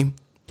told me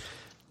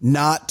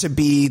not to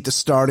be the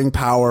starting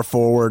power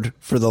forward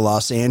for the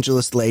Los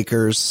Angeles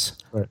Lakers,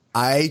 right,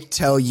 I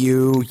tell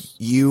you,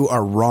 you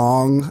are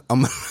wrong.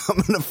 I'm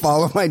going to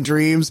follow my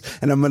dreams,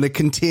 and I'm going to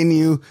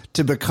continue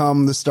to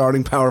become the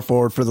starting power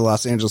forward for the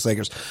Los Angeles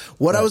Lakers.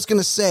 What I was going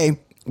to say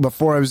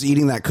before I was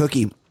eating that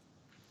cookie,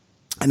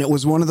 And it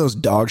was one of those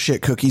dog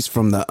shit cookies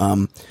from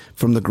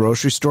the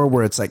grocery store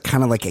where it's like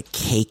kind of like a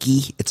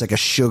cakey. It's like a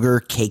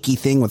sugar cakey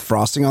thing with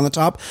frosting on the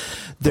top.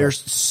 They're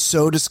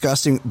so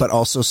disgusting, but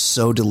also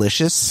so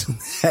delicious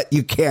that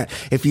you can't.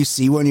 If you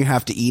see one, you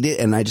have to eat it.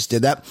 And I just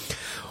did that.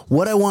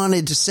 What I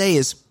wanted to say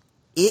is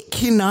it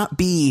cannot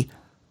be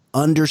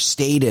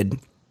understated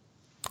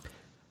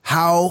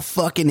how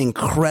fucking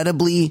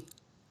incredibly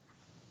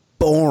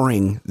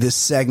boring this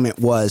segment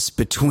was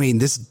between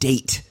this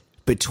date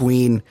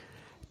between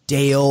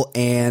Dale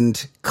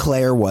and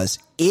Claire was.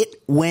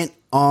 It went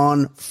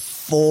on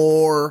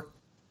forever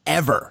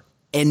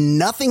and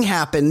nothing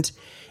happened.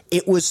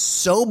 It was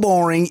so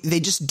boring. They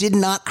just did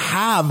not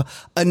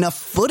have enough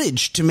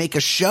footage to make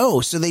a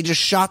show. So they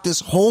just shot this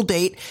whole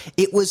date.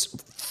 It was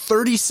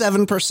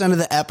 37% of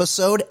the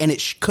episode and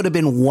it could have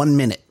been 1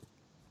 minute.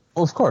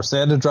 Well, of course, they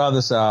had to draw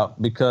this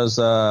out because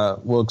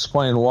we'll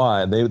explain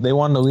why. They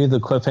wanted to leave the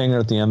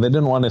cliffhanger at the end. They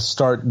didn't want to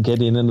start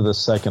getting into the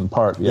second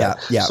part yet.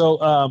 Yeah.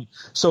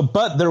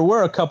 But there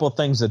were a couple of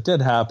things that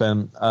did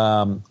happen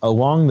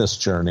along this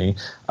journey.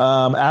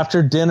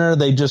 After dinner,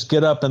 they just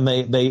get up and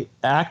they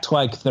act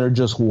like they're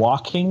just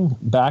walking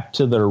back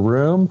to their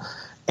room.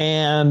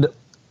 And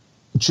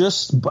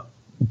just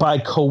by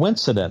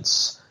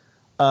coincidence,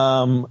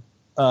 Dale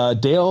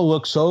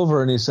looks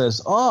over and he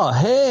says, "Oh,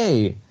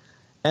 hey."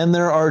 And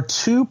there are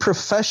two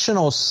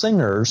professional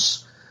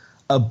singers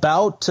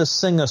about to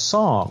sing a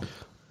song.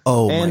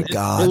 Oh, and my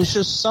God. It was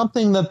just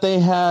something that they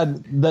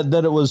had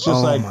that it was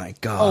just my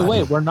God. Oh,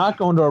 wait, we're not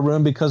going to our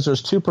room because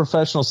there's two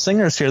professional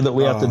singers here that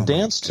we have to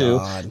dance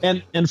to.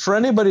 And for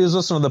anybody who's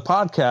listening to the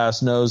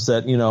podcast knows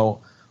that,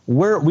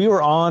 we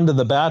were on to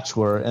The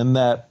Bachelor and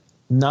that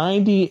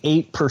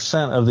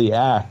 98% of the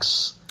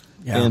acts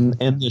in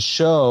the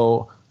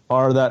show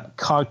are that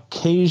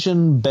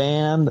Caucasian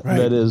band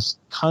that is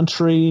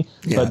country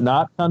but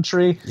not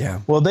country. Yeah.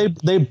 Well,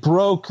 they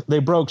broke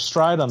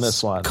stride on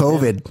this one.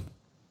 COVID,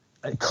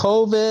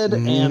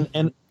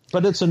 and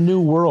but it's a new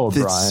world,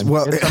 Brian.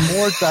 Well, it's a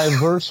more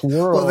diverse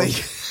world. Well,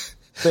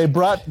 they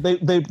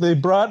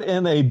brought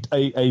in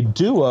a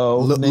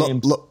duo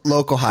named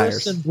local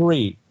hires. Chris and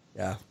Bree.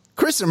 Yeah.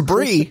 Chris and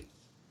Bree.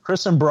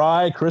 Chris and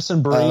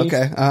Bree. Oh,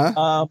 okay.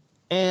 Uh-huh.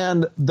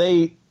 And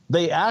they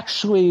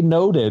actually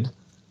noted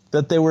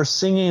that they were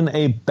singing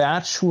a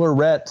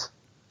Bachelorette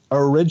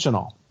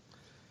original.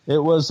 It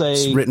was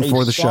written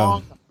for the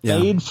show,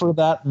 made for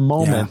that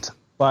moment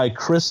by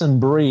Chris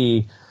and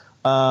Bree.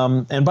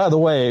 And by the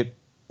way,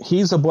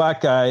 he's a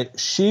black guy.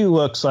 She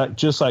looks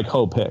just like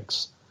Hope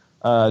Hicks,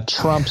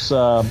 Trump's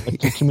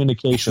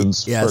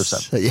communications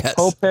person. Yes.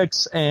 Hope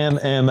Hicks and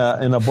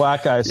a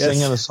black guy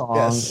singing a song.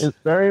 Yes. It's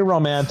very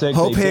romantic.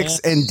 Hope Hicks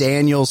and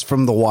Daniels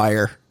from The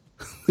Wire,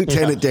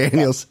 Lieutenant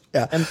Daniels.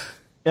 Yeah.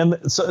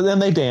 And so then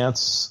they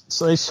dance.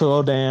 So they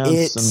slow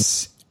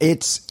dance.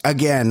 It's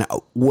again,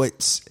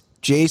 what's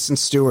Jason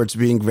Stewart's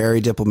being very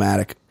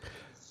diplomatic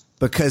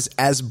because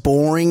as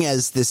boring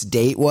as this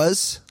date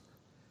was,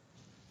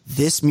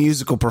 this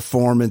musical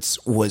performance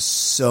was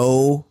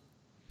so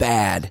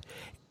bad.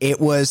 He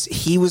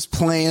was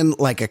playing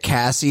like a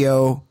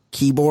Casio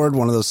keyboard,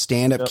 one of those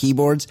stand-up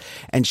keyboards,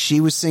 and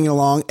she was singing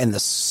along and the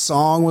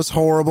song was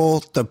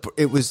horrible.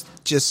 It was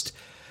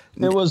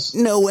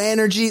no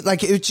energy.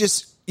 Like it was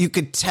just, you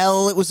could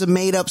tell it was a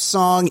made up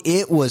song.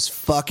 It was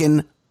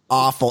fucking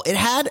awful. It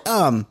had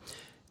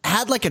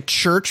like a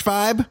church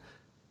vibe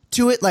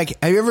to it. Like,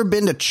 have you ever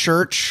been to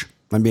church?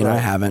 I mean, I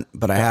haven't,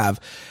 but I have.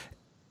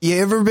 You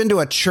ever been to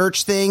a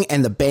church thing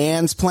and the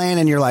band's playing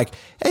and you're like,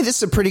 hey, this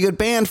is a pretty good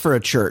band for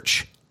a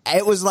church.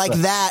 It was like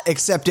that,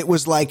 except it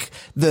was like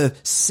the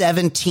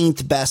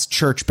 17th best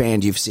church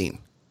band you've seen.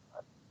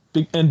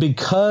 And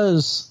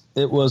because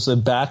it was a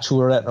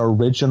Bachelorette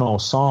original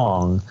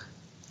song,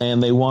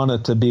 and they want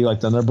it to be like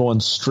the number one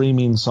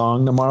streaming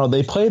song tomorrow,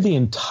 they played the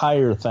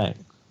entire thing.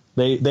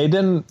 They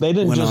didn't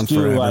just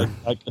do like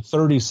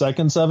 30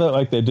 seconds of it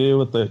like they do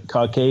with the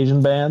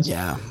Caucasian bands.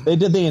 Yeah. They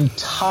did the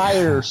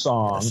entire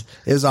song.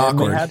 It was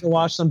awkward. And they had to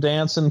watch them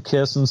dance and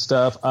kiss and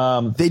stuff.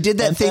 They did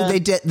that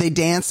thing. They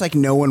dance like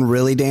no one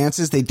really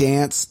dances. They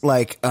dance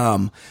like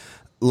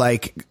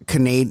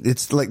Canadian.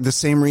 It's like the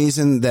same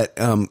reason that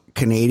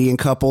Canadian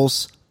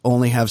couples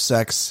only have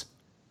sex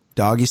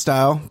doggy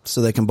style,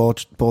 so they can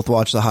both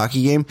watch the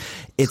hockey game.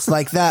 It's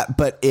like that,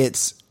 but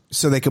it's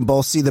so they can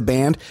both see the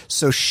band.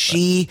 So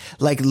she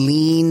like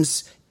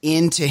leans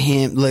into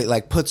him,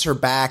 like puts her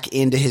back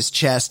into his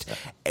chest,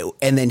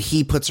 and then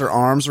he puts her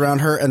arms around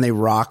her, and they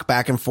rock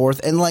back and forth.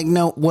 And like,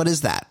 no, what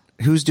is that?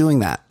 Who's doing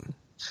that?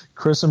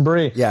 Chris and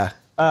Bree. Yeah.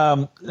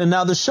 And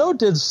now the show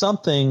did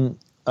something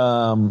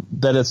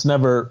that it's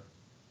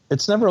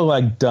never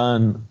like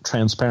done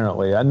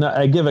transparently.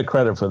 I give it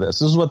credit for this.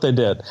 This is what they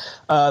did.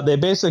 They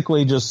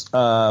basically just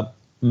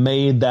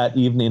made that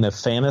evening a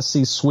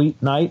fantasy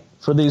suite night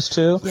for these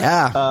two.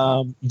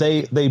 Yeah.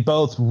 They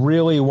both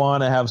really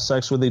want to have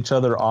sex with each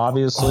other,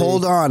 obviously.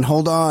 Hold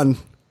on.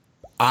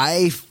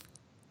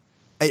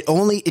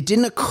 It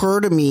didn't occur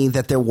to me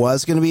that there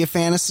was going to be a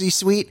fantasy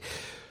suite.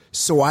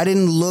 So I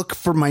didn't look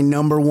for my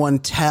number one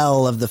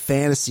tell of the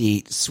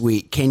fantasy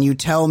suite. Can you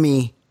tell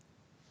me,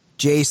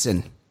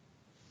 Jason,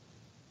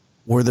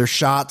 were there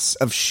shots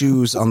of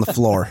shoes on the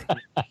floor?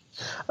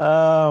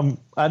 I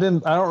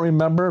don't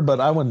remember, but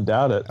I wouldn't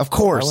doubt it. Of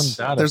course.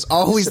 There's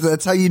always,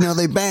 that's how you know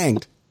they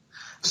banged.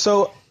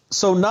 So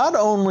not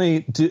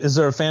only is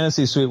there a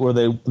fantasy suite where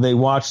they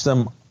watch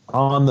them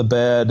on the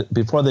bed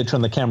before they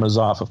turn the cameras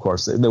off, of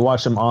course. They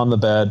watch them on the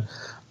bed,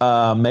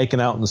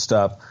 making out and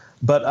stuff.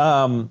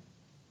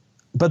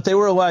 But they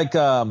were like,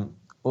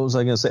 what was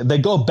I going to say? They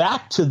go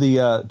back to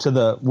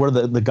the where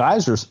the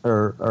guys are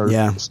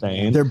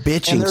staying. They're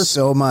bitching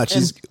so much.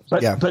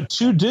 But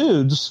two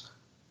dudes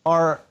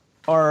are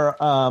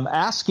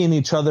asking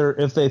each other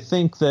if they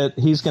think that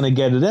he's going to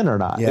get it in or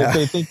not. Yeah. If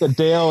they think that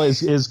Dale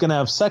is going to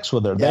have sex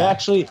with her. They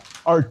actually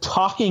are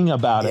talking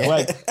about it.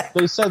 Like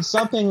they said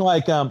something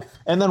like,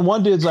 and then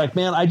one dude's like,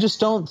 man, I just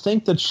don't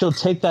think that she'll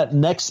take that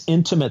next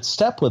intimate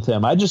step with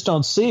him. I just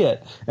don't see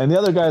it. And the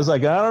other guy's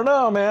like, I don't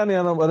know, man,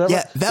 whatever.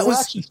 Yeah, that was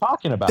actually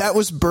talking about. That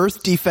was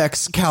Birth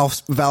Defects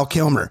Val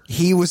Kilmer.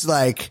 He was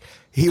like,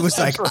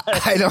 right.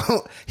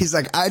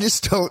 I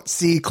just don't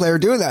see Claire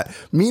doing that.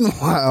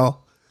 Meanwhile,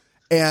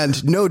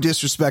 and no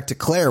disrespect to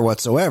Claire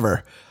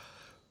whatsoever,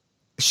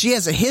 she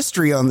has a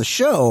history on the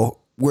show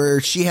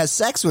where she has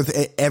sex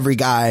with every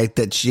guy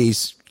that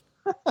she's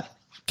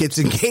gets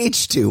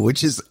engaged to,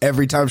 which is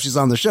every time she's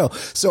on the show.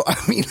 So, I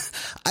mean,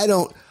 I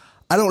don't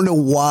know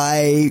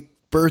why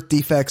Birth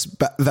Defects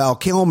Val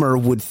Kilmer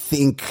would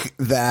think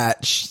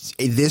that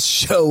this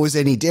show was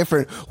any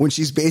different when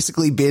she's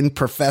basically been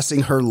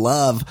professing her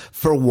love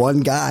for one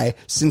guy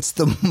since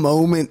the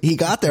moment he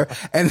got there.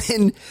 And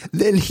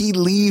then he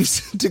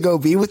leaves to go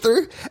be with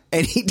her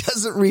and he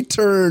doesn't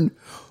return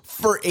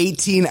for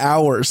 18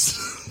 hours.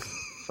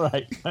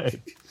 Right.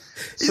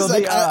 He's so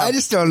like, I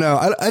just don't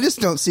know. I just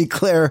don't see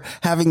Claire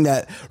having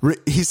that.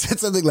 He said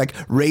something like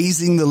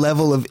raising the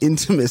level of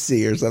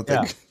intimacy or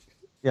something.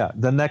 Yeah,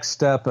 the next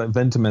step of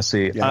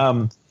intimacy.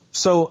 Yeah.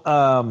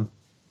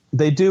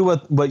 They do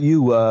what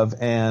you love,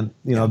 and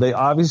they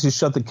obviously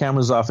shut the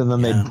cameras off, and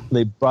then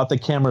they brought the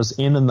cameras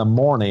in the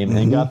morning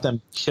and got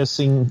them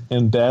kissing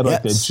in bed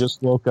like they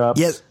just woke up.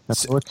 Yes, and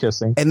they were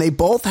kissing, and they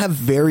both have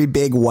very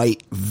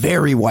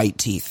white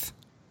teeth.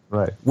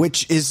 Right,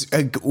 which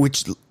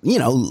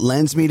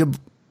lends me to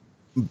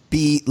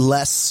be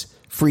less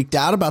freaked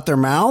out about their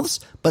mouths,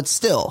 but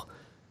still.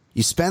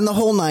 You spend the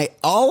whole night.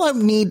 All I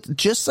need,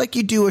 just like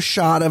you do a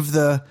shot of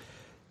the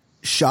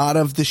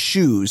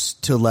shoes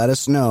to let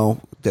us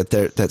know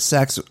that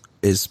sex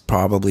is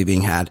probably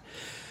being had.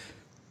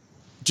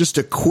 Just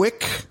a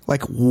quick,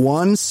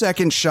 1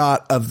 second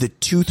shot of the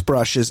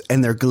toothbrushes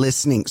and they're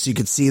glistening, so you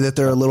can see that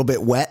they're a little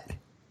bit wet.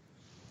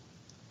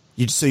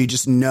 So you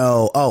just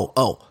know,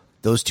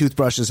 those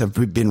toothbrushes have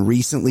been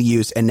recently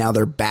used and now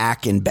they're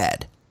back in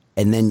bed,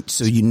 and then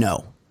so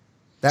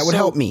that would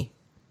help me.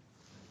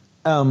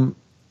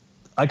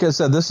 Like I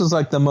said, this is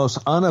like the most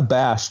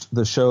unabashed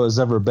the show has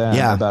ever been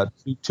about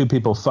two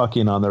people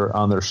fucking on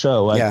their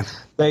show.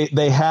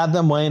 They had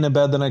them laying in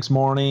bed the next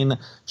morning.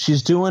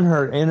 She's doing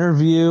her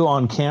interview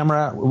on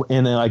camera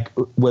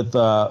with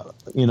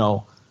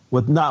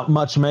not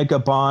much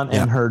makeup on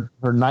and her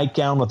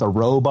nightgown with a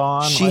robe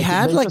on. She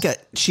had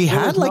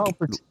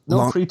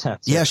no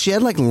pretense. Yeah, she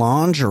had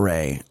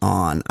lingerie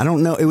on. I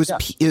don't know. It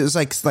was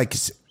like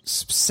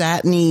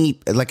satiny,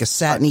 like a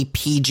satiny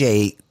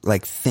PJ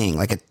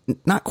thing,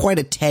 not quite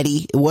a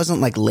teddy. It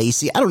wasn't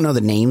lacy. I don't know the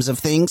names of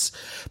things,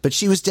 but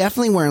she was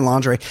definitely wearing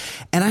lingerie.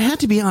 And I had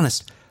to be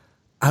honest,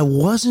 I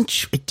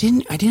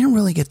didn't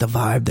really get the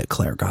vibe that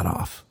Claire got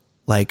off.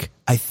 I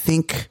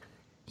think,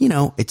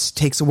 it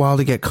takes a while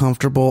to get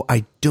comfortable.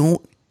 I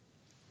don't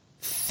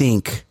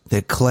think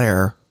that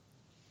Claire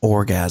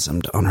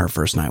orgasmed on her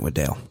first night with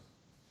Dale.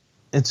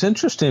 It's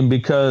interesting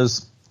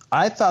because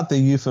I thought the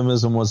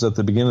euphemism was at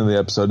the beginning of the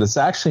episode. It's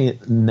actually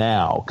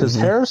now, because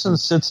Harrison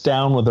sits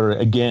down with her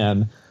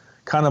again,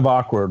 kind of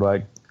awkward,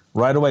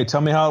 right away.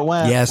 Tell me how it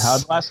went. Yes.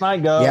 How'd last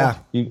night go? Yeah.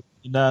 You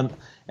done?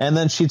 And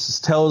then she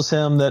tells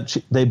him that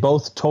they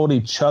both told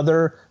each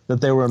other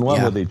that they were in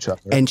love with each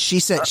other. And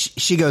she said,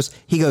 he goes,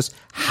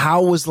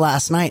 how was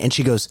last night? And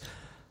she goes,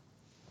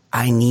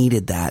 I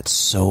needed that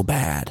so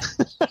bad.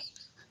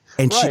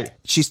 And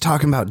she's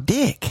talking about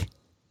dick.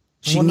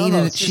 She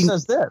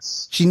says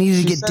this. She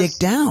needed to get dick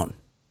down.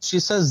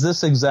 She says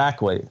this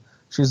exactly.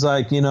 She's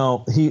like,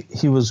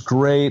 he was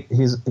great.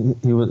 He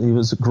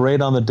was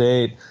great on the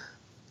date.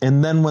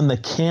 And then when the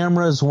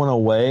cameras went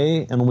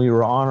away and we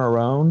were on our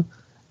own,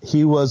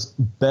 he was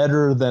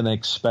better than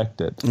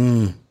expected.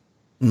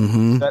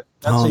 Mm-hmm.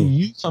 That's a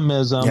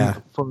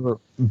euphemism for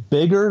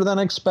bigger than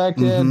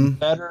expected,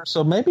 better.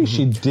 So maybe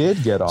she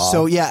did get off.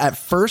 So at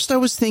first I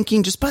was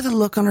thinking, just by the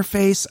look on her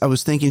face, I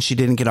was thinking she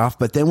didn't get off.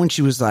 But then when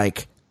she was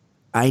like,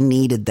 I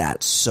needed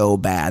that so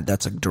bad.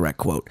 That's a direct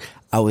quote.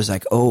 I was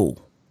like, oh,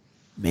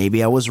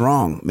 maybe I was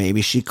wrong.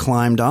 Maybe she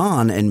climbed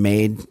on and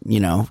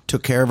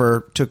took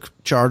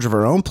charge of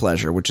her own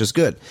pleasure, which is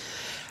good.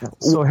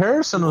 So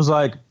Harrison was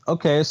like,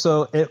 okay,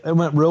 so it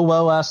went real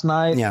well last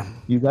night. Yeah.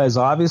 You guys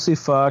obviously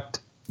fucked.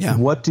 Yeah.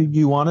 What do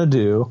you want to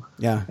do?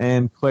 Yeah.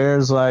 And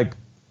Claire's like,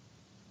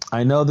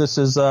 I know this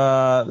is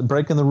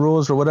breaking the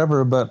rules or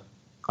whatever, but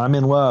I'm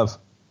in love.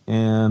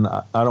 And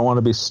I don't want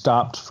to be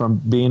stopped from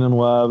being in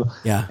love.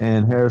 Yeah.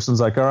 And Harrison's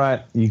like, all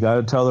right, you got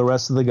to tell the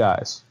rest of the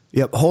guys.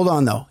 Yep. Hold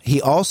on, though.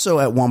 He also,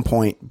 at one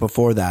point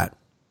before that,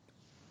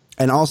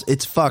 and also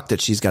it's fucked that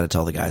she's got to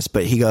tell the guys,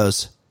 but he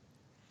goes,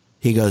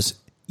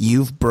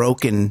 you've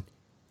broken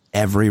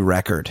every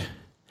record.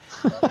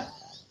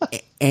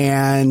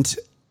 And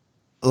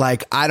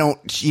like, I don't,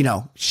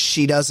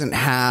 she doesn't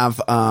have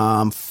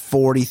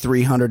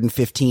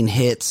 4,315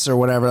 hits or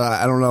whatever.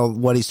 I don't know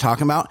what he's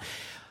talking about.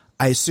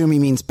 I assume he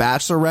means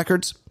Bachelor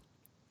records,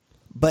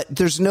 but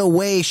there's no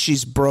way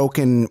she's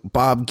broken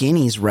Bob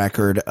Guinea's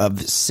record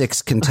of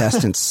 6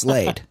 contestants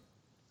slayed.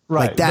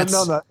 Right. Like that's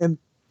no. And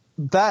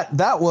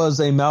that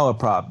was a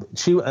malaprop.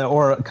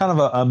 Or kind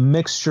of a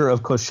mixture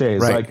of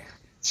cliches. Right. Like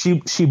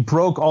she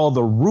broke all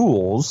the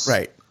rules.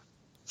 right.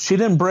 She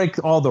didn't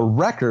break all the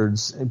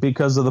records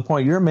because of the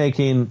point you're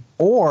making,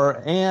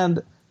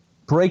 and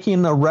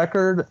breaking a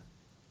record.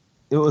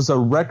 It was a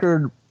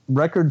record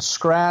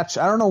scratch.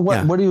 I don't know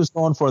what he was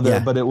going for there,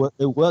 but it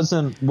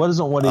wasn't what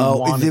he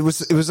wanted. It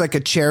was like a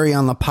cherry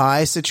on the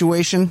pie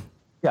situation.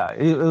 Yeah,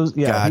 it was.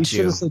 Yeah, Got he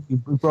should have said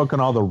you've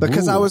broken all the rules.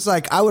 Because I was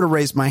like, I would have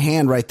raised my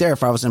hand right there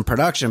if I was in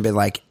production and been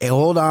like, hey,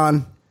 hold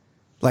on,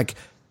 like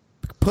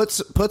put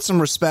some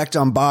respect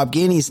on Bob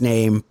Guinea's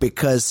name,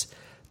 because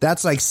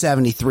that's like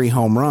 73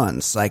 home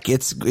runs. Like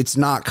it's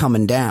not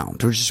coming down.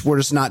 We're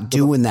just not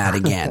doing that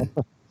again.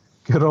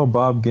 Good old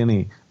Bob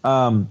Guinea.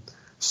 They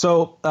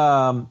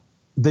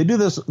do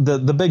this,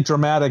 the big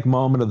dramatic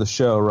moment of the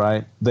show,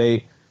 right?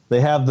 They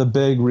have the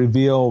big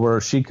reveal where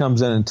she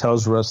comes in and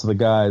tells the rest of the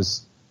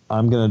guys,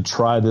 I'm going to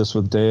try this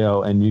with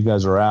Deo and you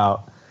guys are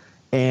out.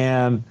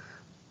 And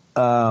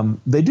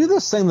they do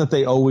this thing that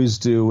they always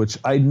do, which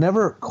I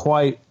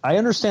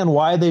understand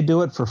why they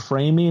do it for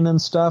framing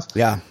and stuff.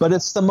 Yeah. But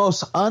it's the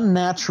most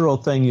unnatural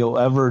thing you'll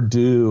ever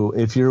do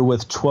if you're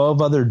with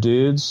 12 other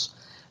dudes.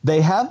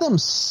 They have them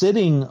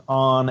sitting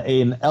on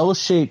an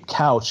L-shaped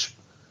couch,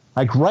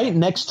 like right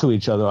next to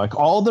each other, like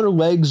all their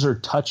legs are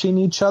touching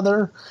each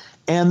other,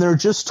 and they're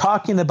just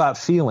talking about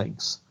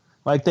feelings.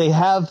 Like they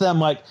have them,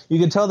 like you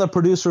can tell the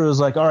producer is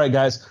like, all right,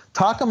 guys,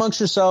 talk amongst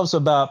yourselves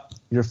about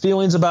your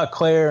feelings about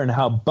Claire and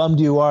how bummed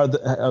you are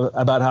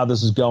about how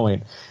this is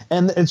going.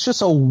 And it's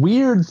just a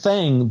weird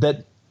thing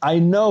that I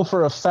know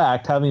for a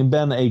fact, having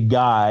been a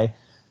guy,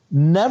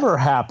 never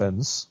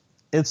happens.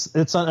 It's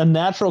a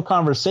natural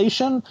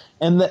conversation,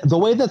 and the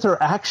way that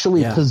they're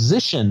actually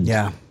positioned.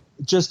 Yeah.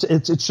 It's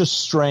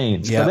just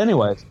strange. Yep. But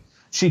anyway,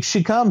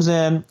 she comes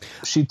in,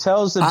 she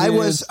tells the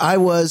dudes, I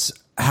was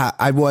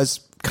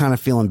kind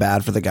of feeling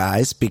bad for the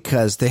guys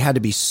because they had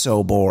to be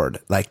so bored.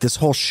 Like this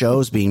whole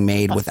show's being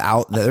made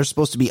without, they're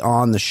supposed to be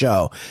on the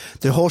show.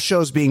 The whole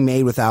show's being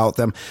made without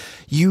them.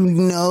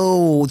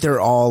 They're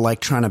all like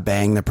trying to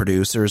bang the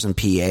producers and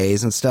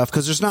PAs and stuff.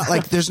 Cause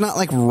there's not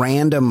like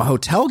random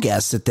hotel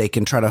guests that they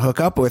can try to hook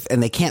up with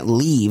and they can't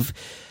leave.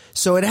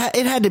 So it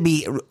had to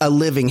be a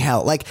living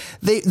hell. Like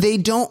they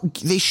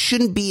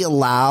shouldn't be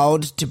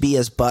allowed to be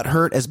as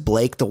butthurt as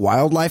Blake, the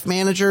wildlife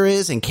manager,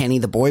 is, and Kenny,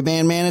 the boy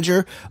band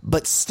manager.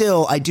 But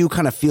still, I do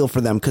kind of feel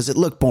for them because it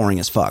looked boring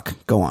as fuck.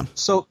 Go on.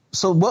 So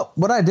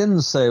what I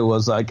didn't say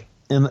was like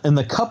in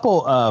the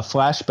couple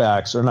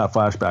flashbacks, or not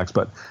flashbacks,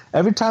 but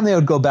every time they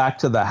would go back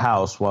to the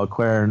house while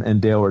Claire and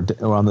Dale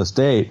were on this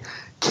date,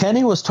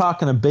 Kenny was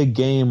talking a big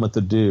game with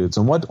the dudes.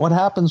 And what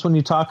happens when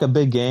you talk a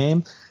big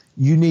game?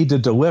 You need to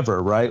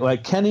deliver, right?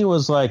 Like Kenny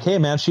was like, hey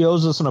man, she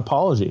owes us an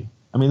apology.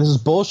 I mean, this is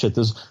bullshit.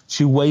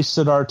 She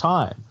wasted our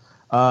time.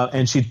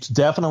 And she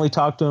definitely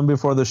talked to him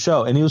before the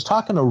show, and he was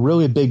talking a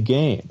really big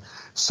game.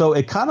 So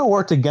it kind of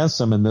worked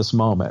against him in this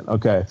moment.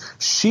 Okay.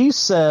 She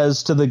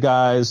says to the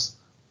guys,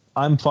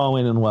 I'm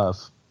falling in love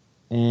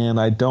and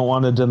I don't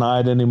want to deny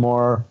it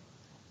anymore.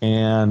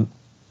 And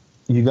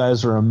you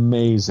guys are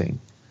amazing.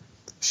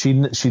 She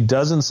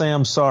doesn't say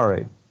I'm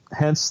sorry.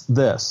 Hence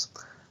this.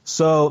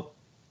 So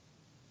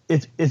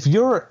if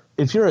you're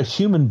a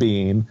human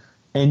being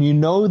and you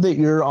know that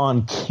you're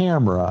on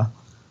camera,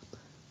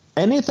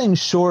 anything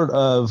short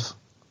of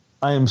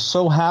I am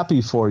so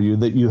happy for you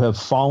that you have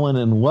fallen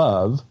in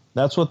love,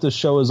 that's what this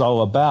show is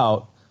all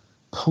about.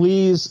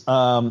 Please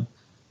follow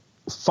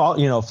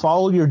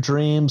your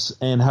dreams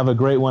and have a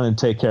great one and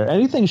take care.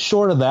 Anything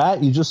short of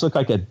that, you just look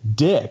like a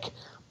dick.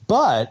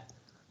 But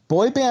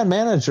boy band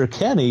manager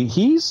Kenny,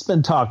 he's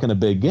been talking a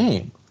big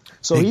game.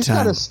 So he's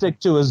got to stick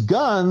to his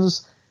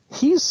guns.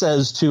 He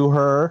says to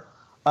her,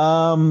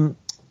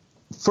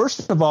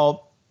 first of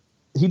all,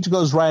 he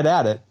goes right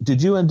at it.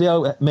 Did you and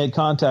Dale make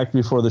contact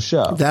before the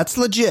show? That's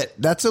legit.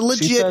 That's a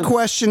legit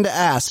question to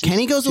ask.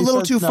 Kenny goes a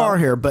little too far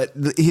here, but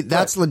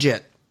that's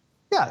legit.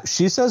 Yeah,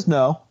 she says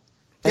no.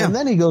 And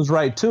then he goes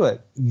right to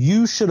it.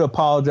 You should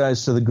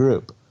apologize to the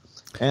group.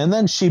 And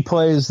then she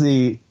plays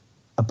the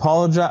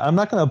apologize. I'm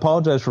not going to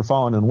apologize for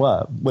falling in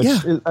love, which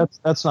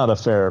that's not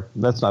fair.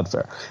 That's not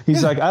fair.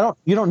 He's like,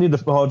 you don't need to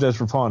apologize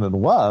for falling in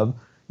love.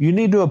 you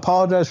need to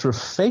apologize for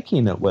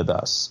faking it with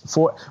us,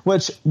 for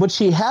which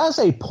he has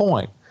a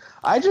point.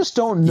 I just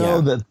don't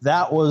know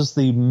that was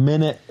the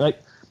minute. Like,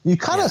 you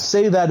kind of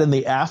say that in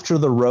the after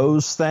the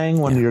rose thing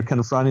when you're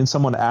confronting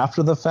someone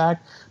after the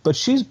fact, but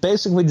she's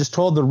basically just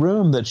told the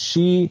room that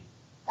she's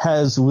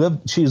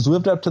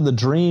lived up to the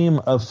dream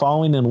of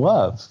falling in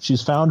love.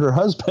 She's found her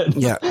husband.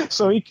 Yeah.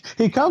 So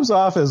he comes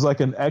off as like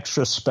an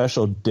extra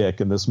special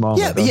dick in this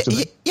moment.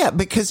 Yeah,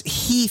 because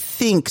he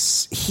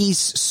thinks he's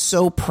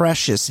so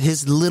precious.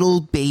 His little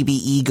baby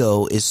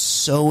ego is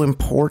so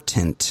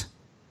important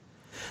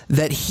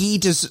that he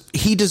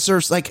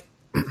deserves, like,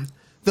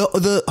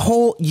 the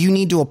whole you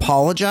need to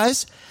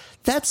apologize.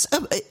 That's a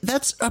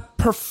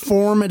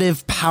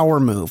performative power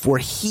move where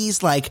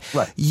he's like,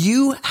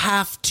 you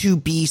have to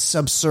be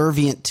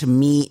subservient to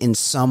me in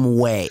some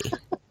way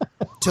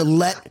to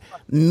let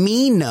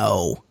me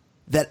know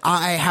that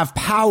I have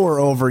power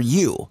over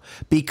you,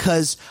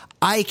 because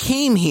I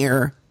came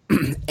here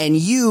and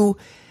you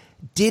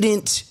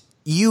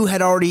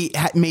had already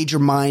made your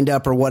mind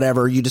up or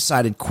whatever. You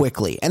decided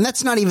quickly. And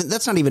that's not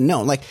even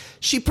known. Like,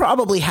 she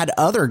probably had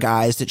other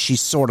guys that she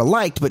sort of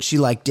liked, but she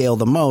liked Dale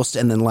the most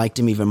and then liked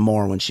him even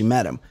more when she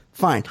met him.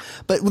 Fine.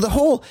 But the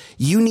whole,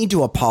 you need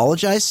to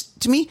apologize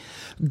to me.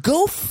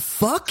 Go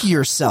fuck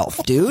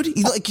yourself, dude.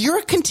 Like, you're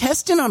a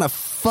contestant on a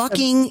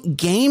fucking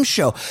game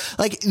show.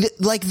 Like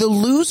the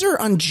loser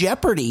on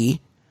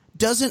Jeopardy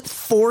doesn't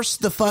force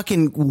the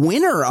fucking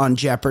winner on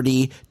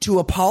Jeopardy to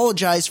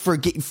apologize for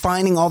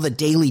finding all the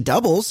daily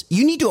doubles.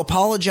 You need to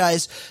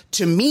apologize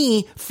to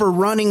me for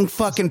running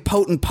fucking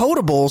potent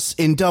potables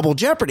in Double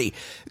Jeopardy.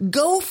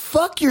 Go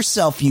fuck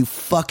yourself, you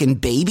fucking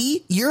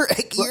baby. You're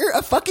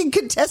a fucking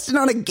contestant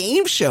on a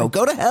game show.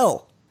 Go to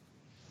hell.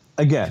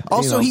 Again.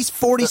 Also, he's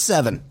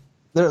 47.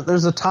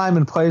 There's a time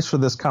and place for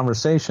this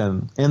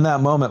conversation. In that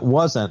moment,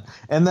 wasn't.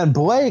 And then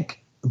Blake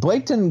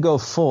didn't go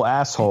full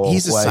asshole.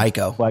 He's a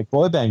psycho. Like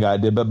Boy Band Guy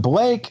did. But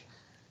Blake,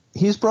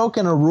 he's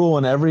broken a rule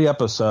in every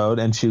episode,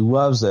 and she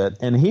loves it.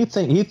 And he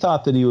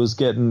thought that he was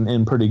getting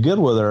in pretty good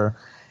with her.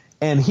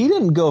 And he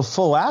didn't go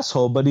full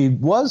asshole, but he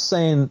was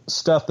saying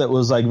stuff that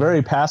was like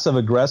very passive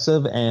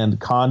aggressive and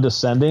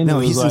condescending. No,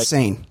 he's like,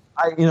 insane.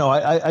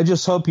 I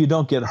just hope you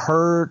don't get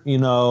hurt.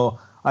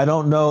 I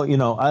don't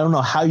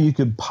know how you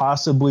could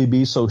possibly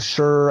be so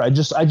sure. I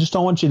just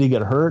don't want you to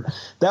get hurt.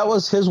 That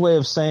was his way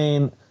of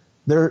saying,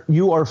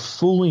 you are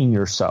fooling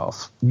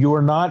yourself. You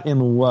are not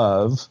in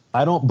love.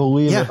 I don't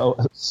believe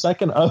a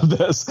second of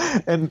this.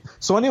 And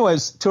so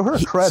anyways, to her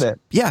credit,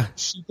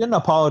 she didn't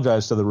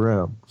apologize to the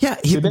room. Yeah.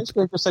 She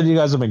basically just said, you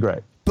guys have been great.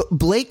 But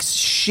Blake's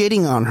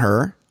shitting on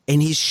her,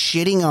 and he's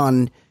shitting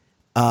on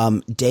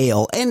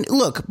Dale. And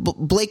look,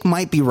 Blake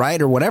might be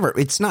right or whatever.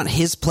 It's not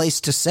his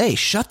place to say,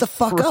 shut the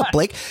fuck up,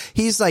 Blake.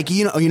 He's like,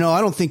 I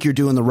don't think you're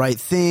doing the right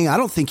thing. I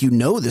don't think you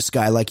know this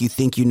guy like you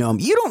think you know him.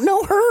 You don't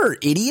know her,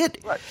 idiot.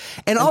 Right.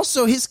 And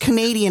also his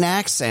Canadian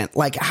accent.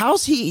 Like,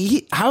 how's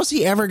he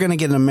ever going to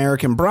get an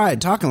American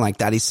bride talking like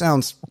that? He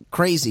sounds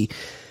crazy.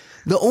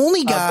 The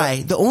only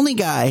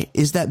guy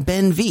is that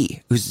Ben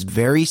V, who's a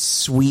very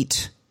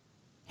sweet,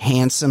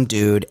 handsome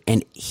dude.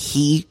 And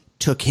he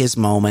took his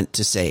moment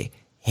to say,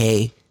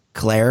 hey,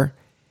 Claire,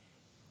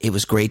 it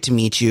was great to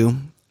meet you.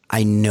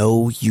 I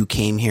know you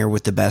came here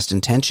with the best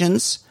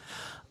intentions.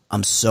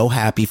 I'm so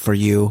happy for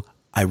you.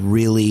 I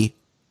really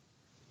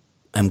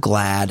am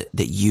glad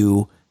that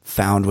you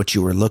found what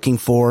you were looking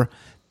for.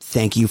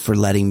 Thank you for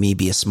letting me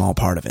be a small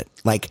part of it.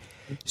 Like,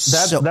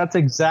 that's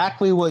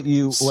exactly what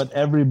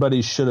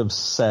everybody should have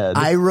said.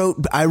 I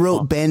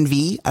wrote Ben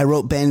V. I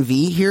wrote Ben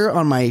V here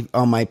on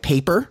my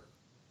paper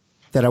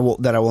that I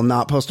will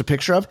not post a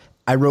picture of.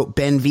 I wrote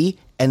Ben V,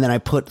 and then I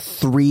put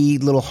 3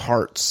 little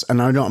hearts,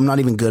 and I'm not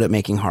even good at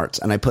making hearts,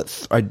 and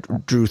I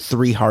drew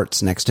 3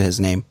 hearts next to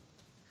his name.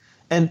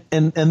 And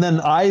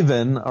then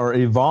Ivan or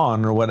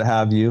Yvonne or what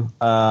have you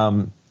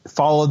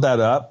followed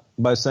that up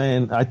by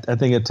saying, I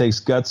think it takes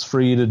guts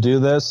for you to do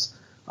this.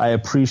 I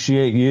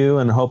appreciate you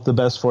and hope the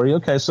best for you.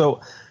 Okay,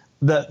 so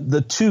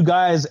the 2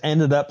 guys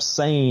ended up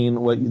saying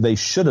what they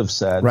should have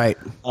said. Right.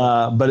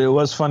 But it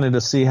was funny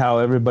to see how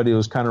everybody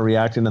was kind of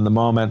reacting in the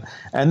moment.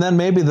 And then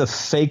maybe the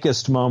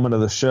fakest moment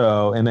of the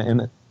show in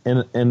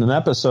an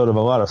episode of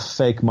a lot of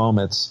fake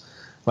moments,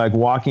 like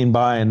walking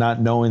by and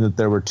not knowing that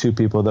there were 2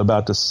 people that were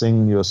about to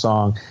sing you a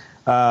song.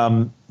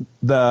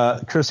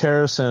 The Chris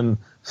Harrison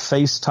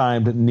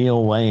FaceTimed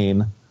Neil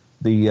Lane,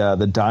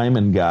 the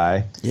diamond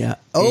guy. Yeah.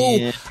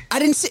 Oh, I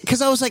didn't see,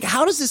 because I was like,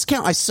 how does this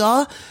count? I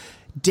saw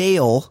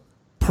Dale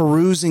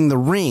perusing the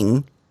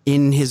ring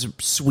in his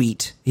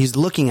suite. He's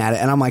looking at it,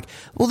 and I'm like,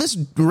 well, this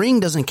ring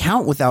doesn't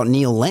count without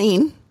Neil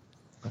Lane.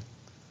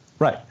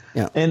 Right.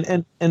 Yeah.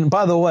 And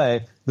by the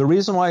way, the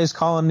reason why he's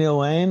calling Neil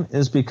Lane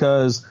is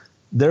because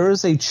there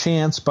is a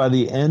chance by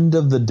the end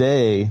of the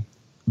day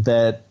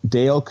that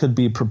Dale could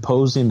be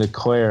proposing to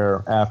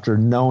Claire after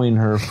knowing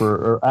her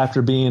or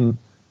after being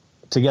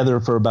together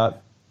for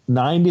about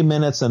 90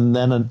 minutes and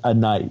then a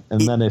night,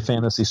 and then a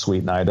fantasy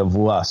suite night of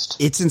lust.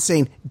 It's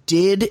insane.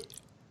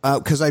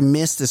 Because I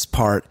missed this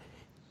part,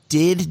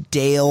 did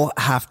Dale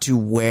have to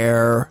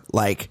wear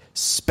like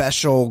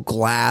special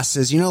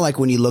glasses? You know, like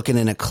when you look in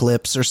an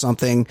eclipse or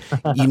something,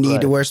 you need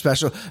Right. to wear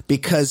special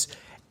because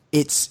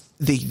it's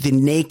the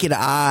naked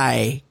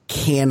eye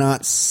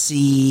cannot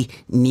see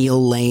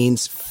Neil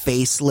Lane's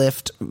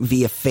facelift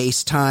via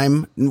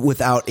FaceTime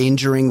without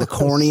injuring the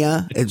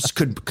cornea. It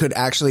could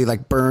actually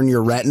like burn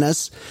your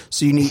retinas.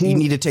 So you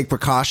need to take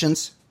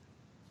precautions.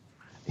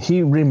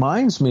 He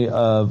reminds me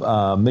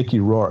of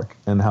Mickey Rourke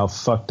and how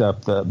fucked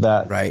up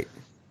that. Right.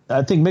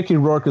 I think Mickey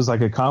Rourke is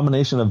like a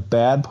combination of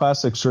bad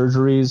plastic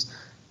surgeries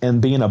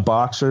and being a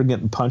boxer,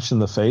 getting punched in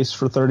the face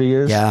for 30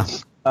 years. Yeah.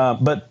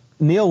 But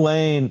Neil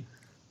Lane,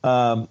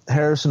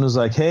 Harrison was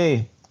like,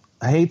 hey,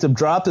 I hate to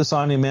drop this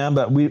on you, man,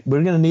 but we're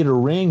going to need a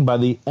ring by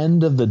the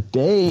end of the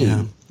day.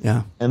 Yeah.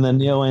 Yeah. And then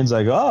Neil Lane's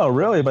like, oh,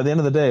 really? By the end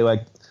of the day?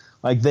 Like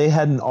they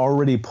hadn't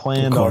already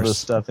planned all this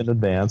stuff in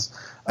advance.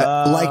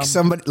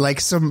 Like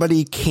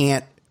somebody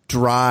can't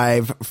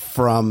drive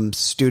from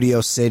Studio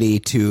City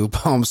to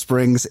Palm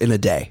Springs in a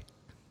day.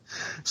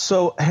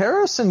 So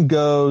Harrison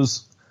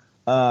goes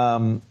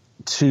to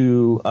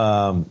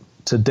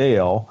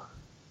Dale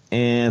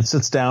and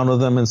sits down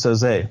with him and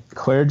says, hey,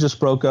 Claire just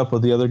broke up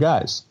with the other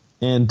guys.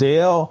 And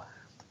Dale,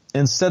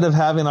 instead of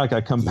having like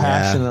a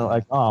compassionate,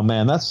 like, oh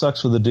man, that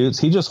sucks for the dudes,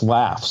 he just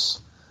laughs.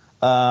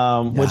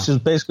 Which has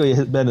basically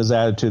been his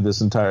attitude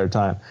this entire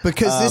time.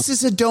 Because this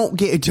is a don't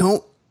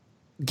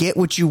get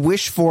what you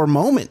wish for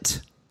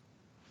moment.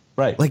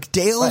 Right. Like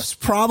Dale's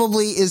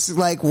probably is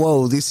like,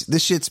 whoa, this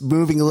shit's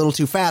moving a little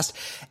too fast.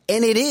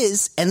 And it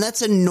is, and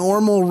that's a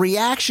normal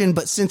reaction,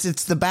 but since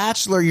it's The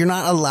Bachelor, you're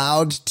not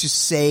allowed to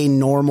say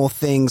normal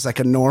things like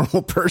a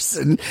normal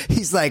person.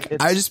 He's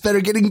like, I just better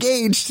get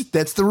engaged.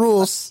 That's the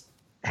rules.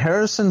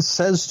 Harrison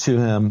says to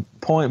him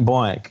point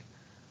blank,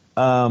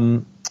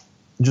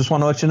 just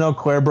want to let you know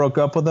Claire broke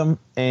up with him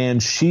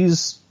and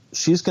she's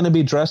going to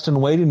be dressed and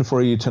waiting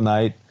for you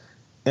tonight.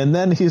 And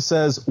then he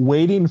says,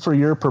 waiting for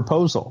your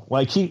proposal.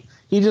 Like he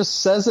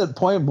just says it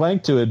point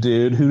blank to a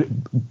dude who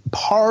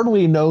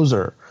hardly knows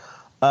her.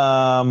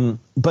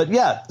 But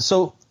yeah,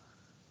 so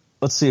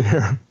let's see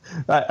here.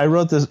 I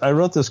wrote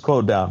this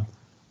quote down.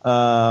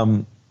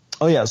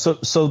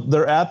 So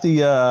they're at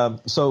the,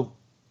 so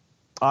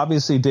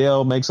obviously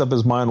Dale makes up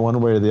his mind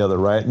one way or the other,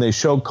 right? And they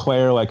show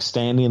Claire like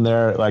standing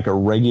there like a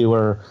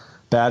regular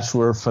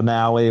Bachelor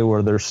finale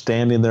where they're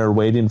standing there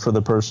waiting for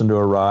the person to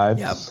arrive.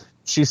 Yep.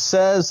 She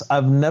says,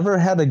 I've never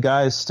had a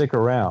guy stick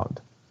around.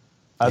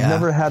 I've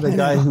never had a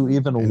guy who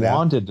even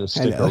wanted to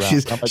stick around.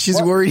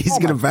 She's worried he's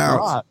going to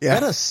bounce. Yeah.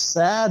 What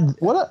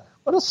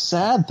a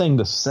sad thing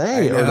to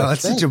say.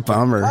 That's such a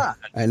bummer. God.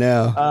 I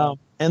know.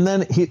 And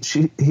then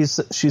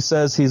she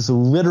says he's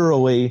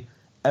literally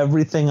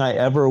everything I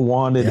ever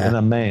wanted in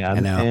a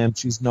man. And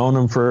she's known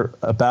him for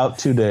about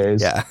 2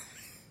 days. Yeah.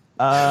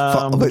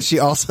 But she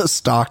also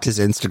stalked his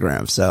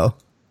Instagram. So,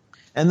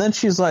 and then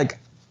she's like,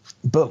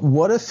 but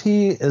what if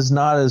he is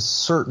not as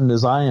certain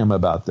as I am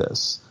about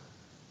this?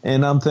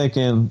 And I'm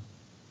thinking,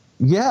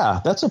 yeah,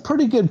 that's a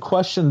pretty good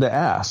question to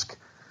ask.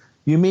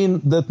 You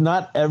mean that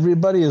not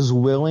everybody is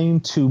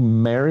willing to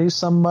marry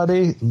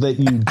somebody that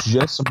you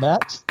just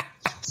met?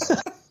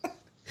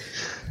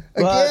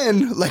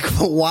 Again, like,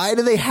 why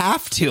do they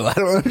have to? I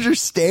don't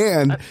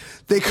understand.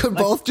 They could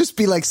both just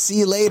be like, see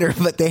you later,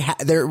 but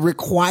they're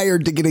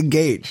required to get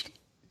engaged.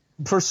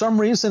 For some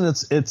reason,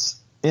 it's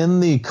in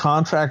the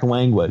contract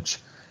language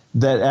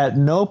that at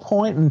no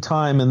point in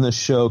time in this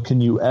show can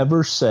you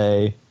ever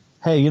say,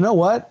 hey, you know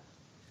what?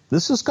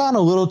 This has gone a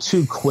little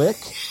too quick.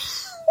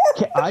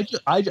 I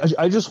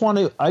just want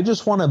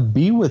to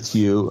be with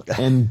you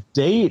and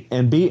date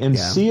and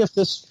see if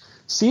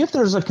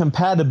there's a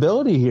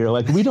compatibility here.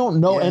 Like, we don't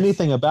know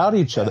anything about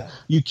each other.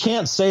 You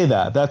can't say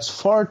that. That's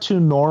far too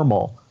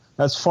normal.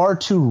 That's far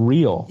too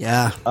real.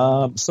 Yeah.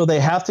 So they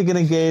have to get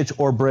engaged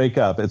or break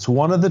up. It's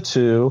one of the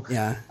two.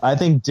 Yeah. I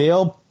think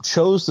Dale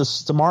chose the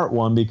smart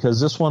one because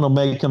this one will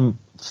make him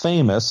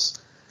famous.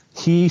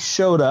 He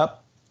showed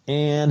up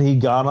and he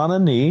got on a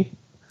knee.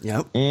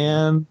 Yep.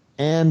 And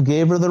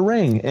gave her the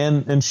ring.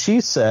 And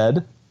she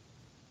said,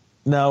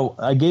 now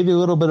I gave you a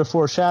little bit of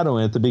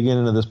foreshadowing at the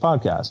beginning of this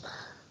podcast.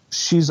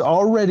 She's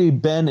already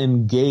been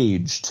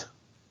engaged.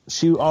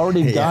 She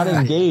already got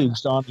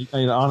engaged on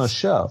a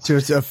show. So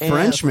it's a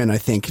Frenchman, I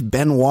think.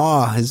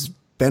 Benoit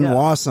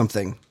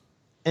something.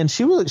 And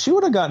she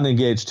would have gotten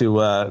engaged to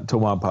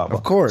Juan Pablo.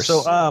 Of course.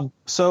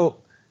 So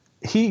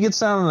he gets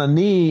down on a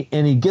knee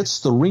and he gets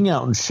the ring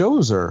out and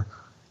shows her.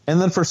 And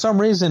then for some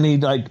reason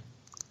he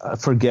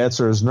forgets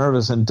or is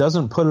nervous and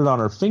doesn't put it on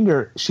her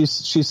finger. She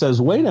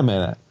says, wait a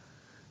minute.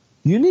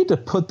 You need to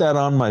put that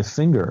on my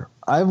finger.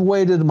 I've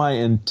waited my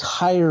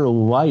entire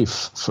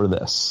life for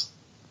this.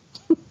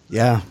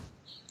 Yeah.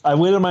 I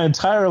waited my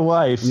entire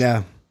life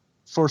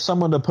for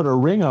someone to put a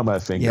ring on my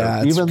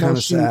finger, even though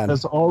she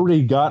has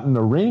already gotten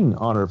a ring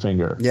on her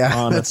finger.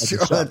 Yeah, that's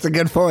a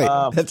good point.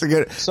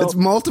 It's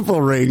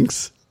multiple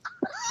rings.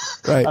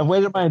 Right. I've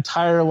waited my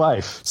entire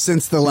life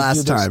since the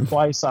last time.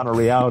 Twice on a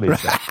reality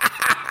show.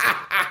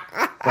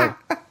 Right.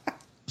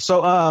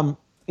 So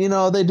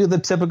they do the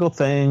typical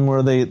thing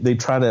where they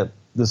try to,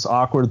 this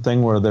awkward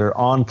thing where they're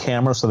on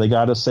camera, so they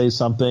got to say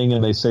something,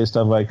 and they say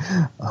stuff like,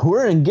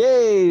 we're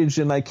engaged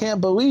and I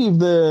can't believe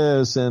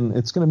this and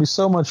it's going to be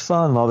so much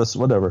fun and all this,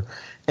 whatever.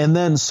 And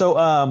then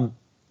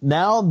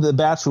now the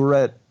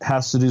Bachelorette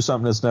has to do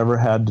something it's never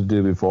had to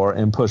do before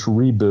and push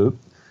reboot.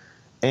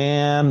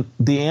 And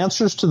the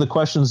answers to the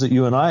questions that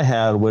you and I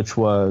had, which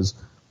was,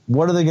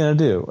 what are they going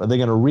to do? Are they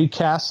going to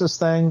recast this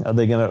thing? Are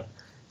they going to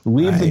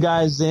leave the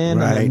guys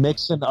in and then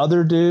mix in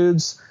other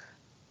dudes?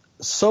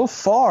 So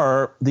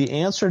far, the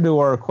answer to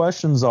our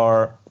questions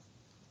are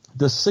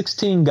the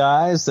 16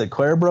 guys that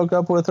Claire broke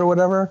up with or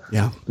whatever.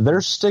 Yeah,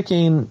 they're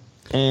sticking,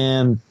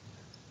 and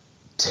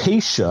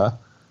Tayshia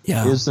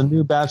is the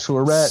new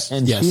Bachelorette,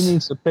 and she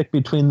needs to pick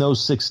between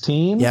those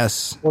 16.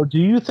 Yes. Or do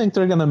you think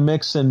they're going to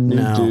mix in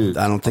new dudes?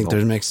 I don't think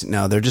they're mixing.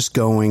 No, they're just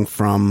going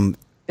from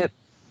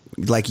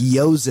like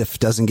Joseph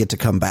doesn't get to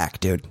come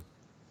back, dude.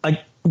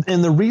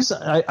 And the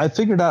reason I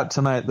figured out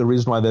tonight the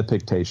reason why they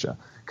picked Tayshia.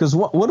 Because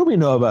what do we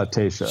know about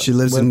Tayshia? She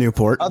lives in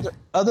Newport.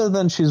 Other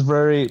than she's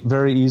very,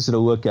 very easy to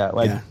look at.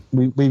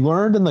 We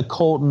learned in the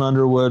Colton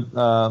Underwood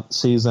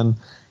season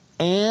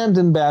and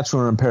in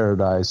Bachelor in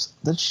Paradise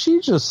that she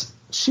just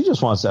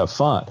wants to have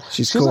fun.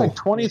 She's cool. Like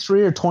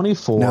 23 or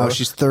 24. No,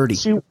 she's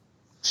 30.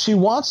 She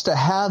wants to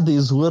have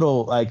these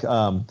little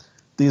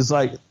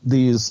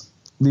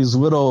these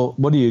little,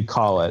 what do you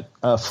call it?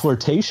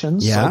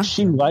 Flirtations. Yeah.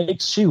 Like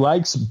she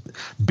likes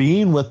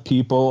being with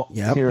people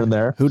here and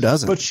there. Who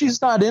doesn't? But she's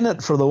not in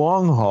it for the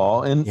long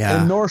haul, and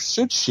nor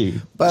should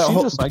she. But she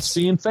just likes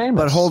being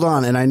famous. But hold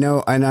on, and I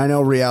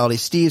know Reality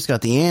Steve's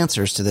got the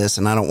answers to this,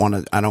 and I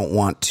don't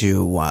want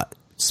to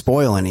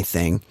spoil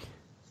anything.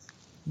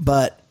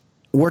 But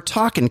we're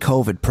talking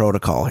COVID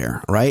protocol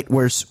here, right?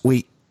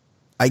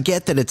 I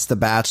get that it's The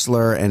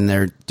Bachelor and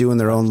they're doing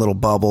their own little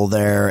bubble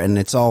there and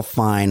it's all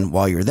fine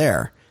while you're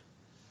there.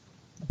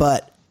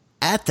 But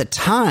at the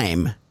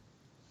time,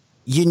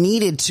 you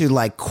needed to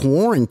like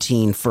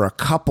quarantine for a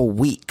couple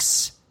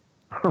weeks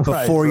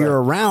before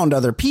you're around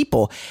other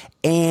people.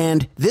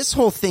 And this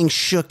whole thing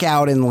shook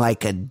out in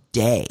like a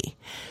day.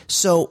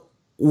 So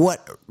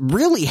what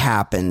really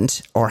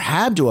happened, or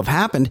had to have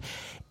happened,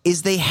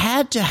 is they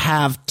had to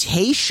have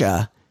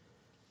Tayshia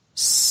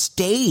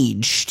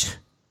staged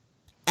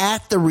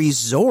at the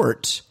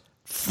resort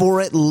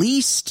for at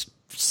least,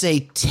 say,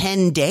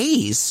 10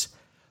 days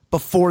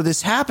before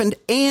this happened.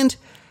 And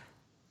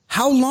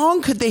how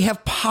long could they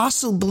have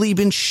possibly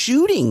been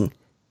shooting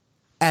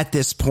at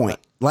this point?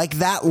 Like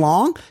that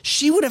long?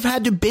 She would have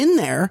had to been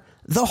there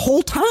the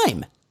whole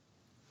time.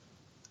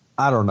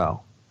 I don't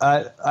know.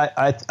 I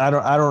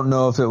don't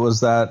know if it was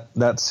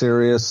that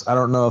serious. I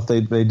don't know if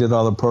they did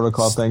all the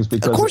protocol things,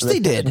 because of course they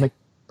did.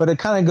 But it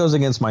kind of goes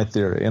against my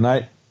theory.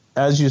 And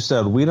as you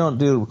said, we don't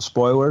do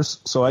spoilers,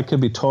 so I could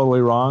be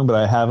totally wrong, but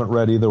I haven't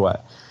read either way.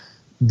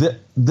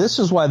 This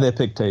is why they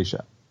picked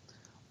Tayshia.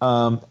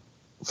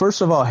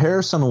 First of all,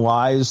 Harrison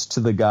lies to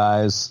the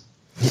guys.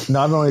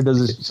 Not only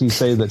does he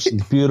say that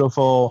she's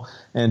beautiful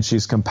and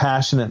she's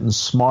compassionate and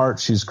smart,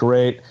 she's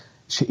great.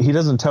 He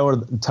doesn't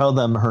tell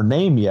them her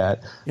name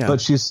yet,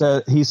 but he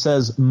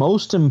says,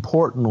 most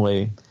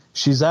importantly,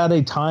 she's at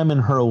a time in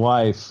her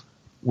life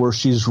where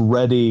she's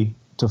ready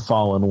to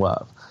fall in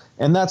love.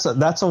 And that's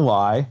a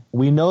lie.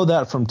 We know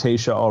that from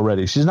Tayshia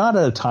already. She's not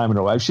at a time in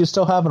her life. She's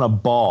still having a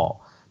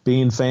ball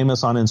being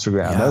famous on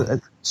Instagram. Yeah.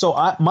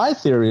 So my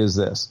theory is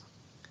this.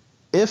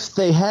 If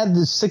they had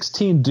the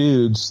 16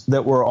 dudes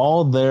that were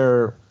all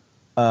there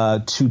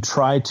to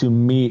try to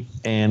meet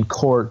and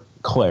court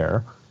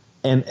Claire,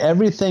 and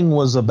everything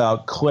was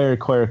about Claire,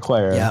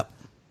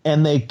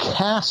 and they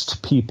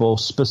cast people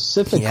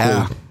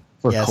specifically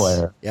for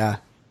Claire. Yeah.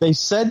 They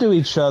said to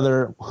each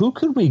other, who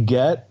could we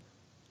get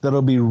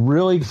that'll be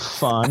really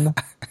fun,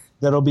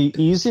 that'll be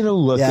easy to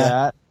look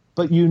at,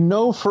 but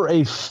for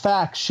a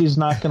fact she's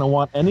not going to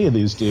want any of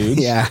these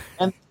dudes. Yeah.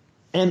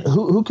 And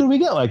who could we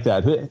get like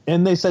that?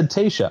 And they said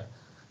Tayshia,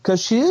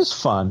 because she is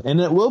fun,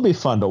 and it will be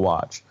fun to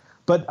watch.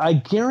 But I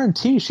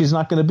guarantee she's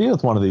not going to be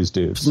with one of these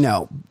dudes.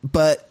 No,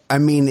 but I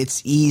mean,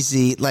 it's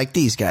easy. Like,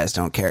 these guys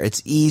don't care.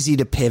 It's easy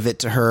to pivot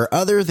to her,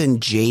 other than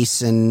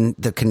Jason,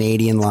 the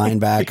Canadian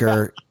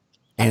linebacker,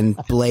 and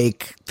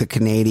Blake, the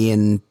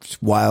Canadian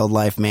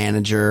wildlife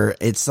manager.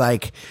 It's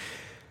like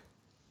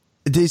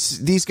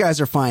these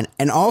guys are fine.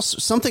 And also,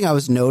 something I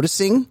was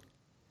noticing,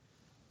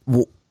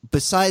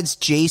 besides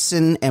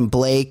Jason and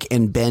Blake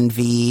and Ben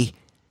V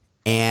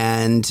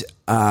and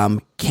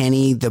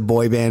Kenny, the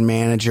boy band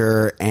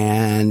manager,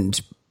 and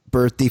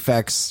Birth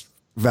Defects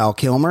Val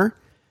Kilmer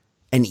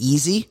and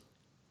Easy,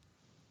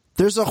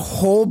 there's a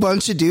whole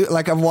bunch of dudes.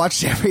 Like, I've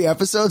watched every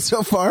episode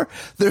so far.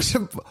 There's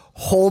a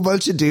whole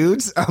bunch of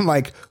dudes. I'm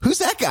like, who's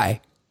that guy?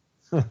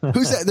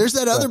 Who's that? There's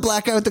that other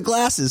black guy with the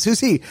glasses. Who's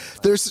he?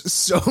 There's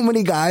so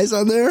many guys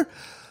on there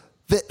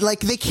that,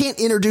 like, they can't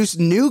introduce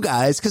new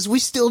guys because we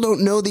still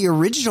don't know the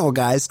original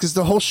guys, because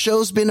the whole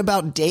show's been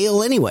about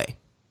Dale anyway.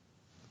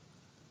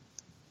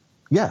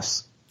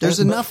 Yes, there's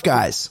enough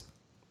guys.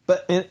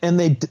 But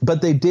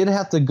they did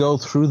have to go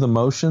through the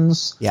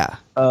motions. Yeah.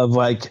 Of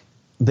like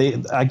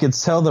I could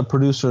tell the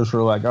producers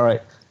were like, all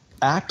right,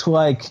 act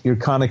like you're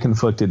kind of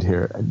conflicted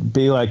here.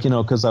 Be like,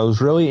 because I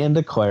was really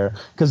into Claire,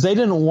 because they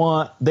don't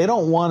want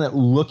it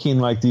looking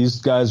like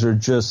these guys are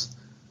just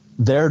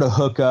there to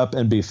hook up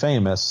and be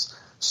famous.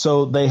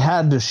 So they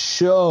had to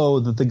show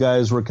that the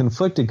guys were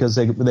conflicted because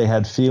they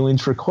had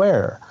feelings for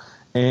Claire.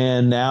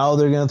 And now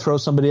they're going to throw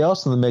somebody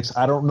else in the mix.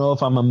 I don't know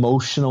if I'm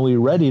emotionally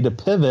ready to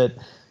pivot.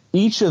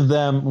 Each of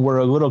them were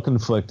a little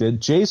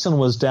conflicted. Jason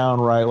was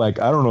downright like,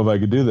 I don't know if I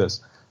could do this.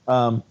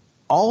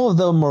 All of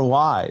them were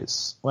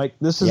lies. Like,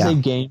 this is a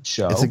game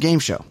show. It's a game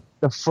show.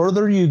 The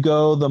further you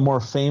go, the more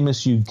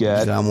famous you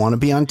get. You want to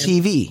be on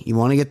TV. You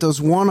want to get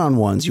those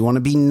one-on-ones. You want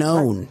to be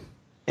known.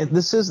 And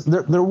this is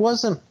there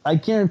wasn't. I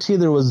guarantee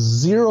there was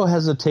zero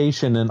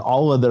hesitation in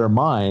all of their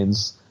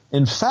minds.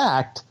 In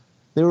fact,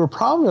 they were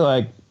probably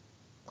like,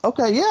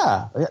 "Okay,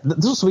 yeah,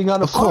 this we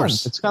got a fun.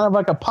 Course. It's kind of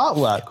like a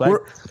potluck. Like,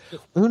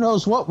 who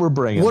knows what we're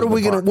bringing? What are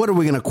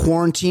we gonna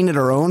quarantine at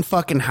our own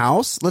fucking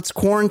house? Let's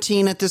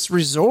quarantine at this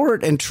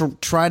resort and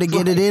try to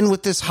get it in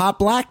with this hot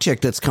black chick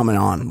that's coming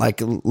on.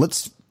 Like,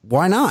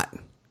 why not?"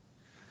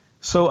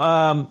 So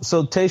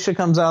Tayshia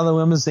comes out of the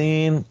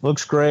limousine,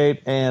 looks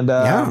great,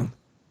 and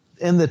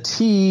in the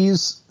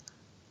tease,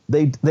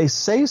 they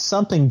say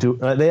something to.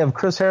 They have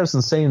Chris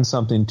Harrison saying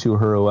something to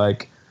her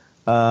like,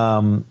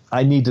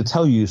 "I need to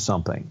tell you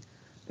something,"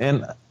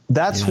 and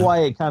that's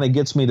why it kind of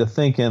gets me to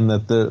thinking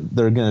that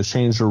they're going to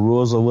change the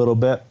rules a little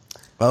bit.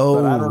 Oh,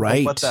 but I don't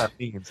right. know what that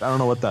means. I don't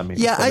know what that means.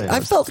 Yeah,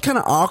 I felt kind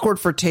of awkward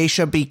for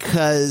Tayshia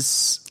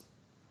because,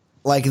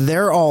 like,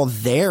 they're all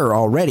there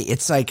already.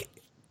 It's like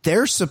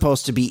they're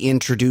supposed to be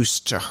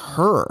introduced to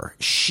her.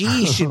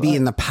 She should be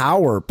in the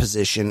power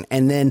position.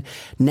 And then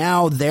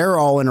now they're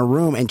all in a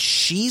room and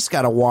she's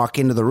got to walk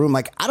into the room.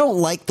 Like, I don't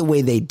like the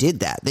way they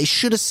did that. They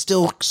should have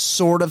still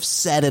sort of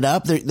set it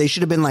up. They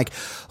should have been like,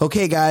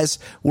 okay, guys,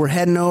 we're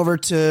heading over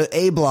to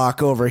A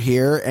block over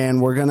here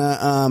and we're going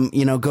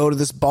to, go to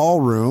this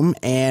ballroom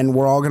and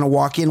we're all going to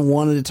walk in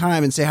one at a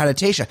time and say hi to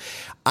Tayshia.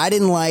 I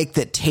didn't like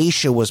that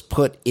Tayshia was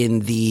put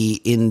in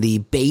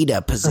the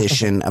beta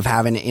position of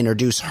having to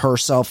introduce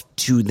herself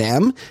to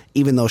them,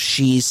 even though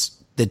she's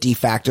the de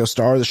facto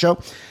star of the show.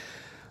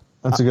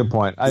 That's a good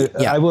point.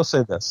 I will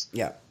say this.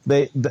 Yeah.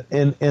 In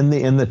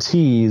the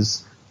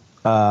tease,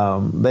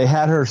 they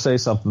had her say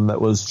something that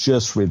was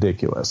just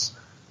ridiculous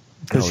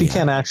because she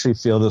can't actually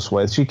feel this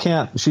way.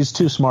 She's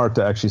too smart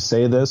to actually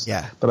say this.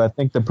 Yeah. But I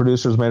think the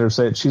producers made her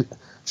say it.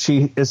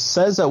 It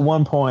says at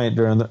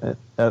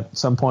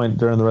some point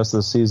during the rest of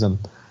the season,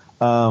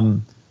 I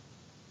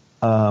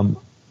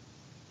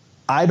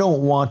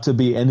don't want to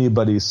be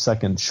anybody's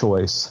second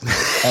choice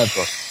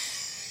ever.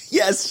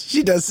 Yes,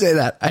 she does say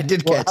that. I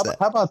did catch that.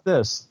 How about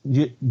this?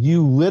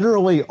 You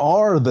literally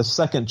are the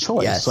second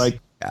choice. Yes.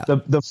 Like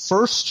the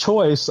first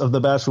choice of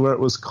the Bachelorette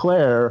was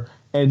Claire,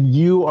 and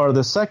you are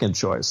the second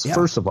choice. Yeah.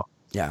 First of all,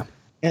 yeah,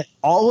 and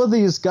all of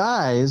these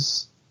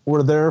guys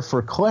were there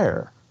for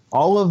Claire.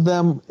 All of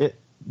them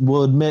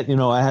will admit,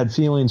 I had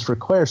feelings for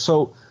Claire.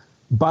 So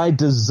by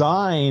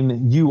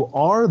design, you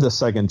are the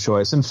second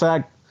choice. In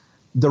fact,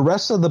 the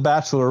rest of the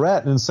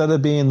Bachelorette, instead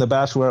of being the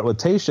Bachelorette with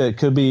Tayshia, it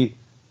could be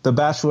the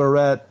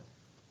Bachelorette,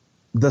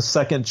 the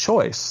second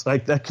choice.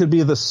 Like, that could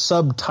be the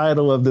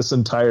subtitle of this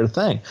entire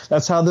thing.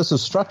 That's how this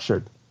is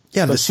structured.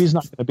 Yeah, but she's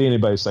not going to be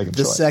anybody's second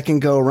choice. The second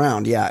go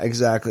around. Yeah,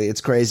 exactly.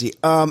 It's crazy.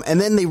 And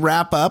then they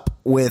wrap up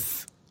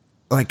with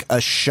like a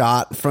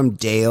shot from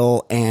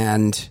Dale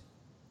and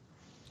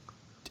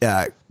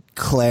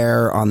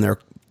Claire on their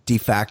de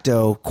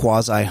facto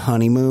quasi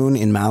honeymoon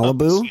in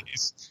Malibu.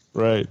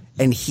 Right.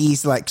 And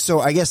he's like, so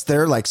I guess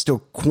they're like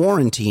still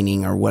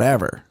quarantining or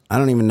whatever. I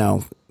don't even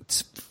know.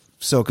 It's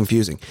so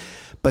confusing.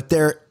 But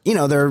they're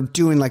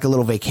doing like a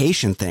little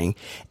vacation thing.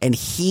 And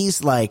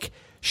he's like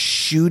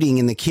shooting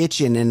in the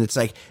kitchen. And it's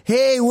like,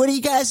 hey, what are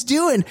you guys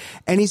doing?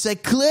 And he's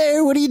like,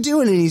 Claire, what are you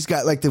doing? And he's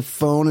got like the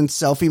phone in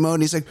selfie mode.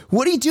 And he's like,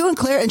 what are you doing,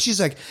 Claire? And she's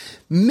like,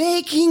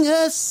 making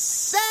a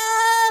salad.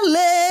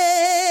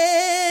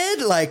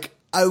 Like,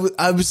 I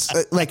was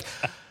like,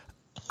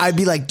 I'd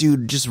be like,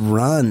 dude, just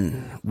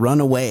run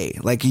away.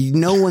 Like,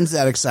 no one's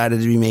that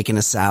excited to be making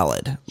a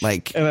salad.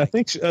 Like, and I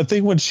think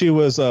when she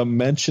was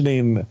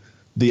mentioning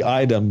the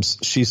items,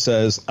 she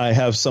says, I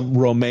have some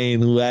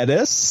romaine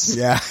lettuce.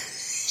 Yeah.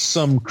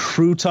 Some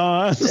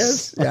croutons.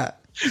 Yes. Yeah.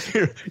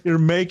 You're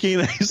making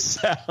a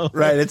salad.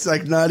 Right. It's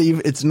like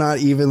it's not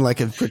even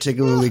like a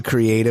particularly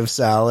creative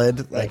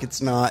salad. Like,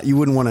 it's not, you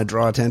wouldn't want to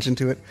draw attention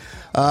to it.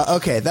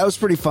 Okay. That was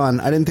pretty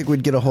fun. I didn't think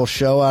we'd get a whole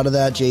show out of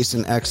that.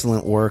 Jason,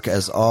 excellent work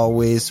as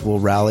always. We'll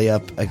rally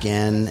up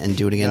again and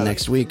do it again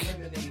next week.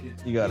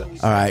 You got it.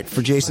 All right.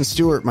 For Jason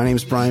Stewart, my name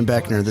is Brian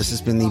Beckner. This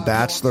has been the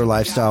Bachelor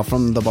Lifestyle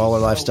from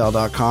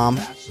theballerlifestyle.com.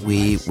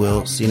 We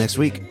will see you next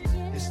week.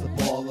 It's the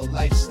baller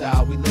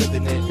lifestyle we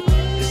living in.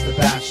 It's the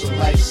Bachelor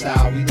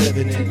lifestyle we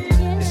living in.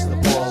 It's the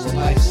baller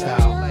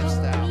lifestyle.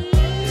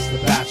 It's the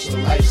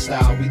Bachelor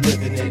lifestyle we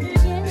living in.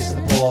 It's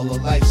the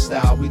baller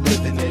lifestyle we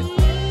living in.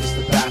 It's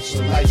the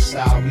Bachelor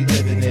lifestyle we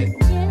living in.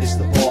 It's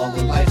the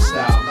baller lifestyle.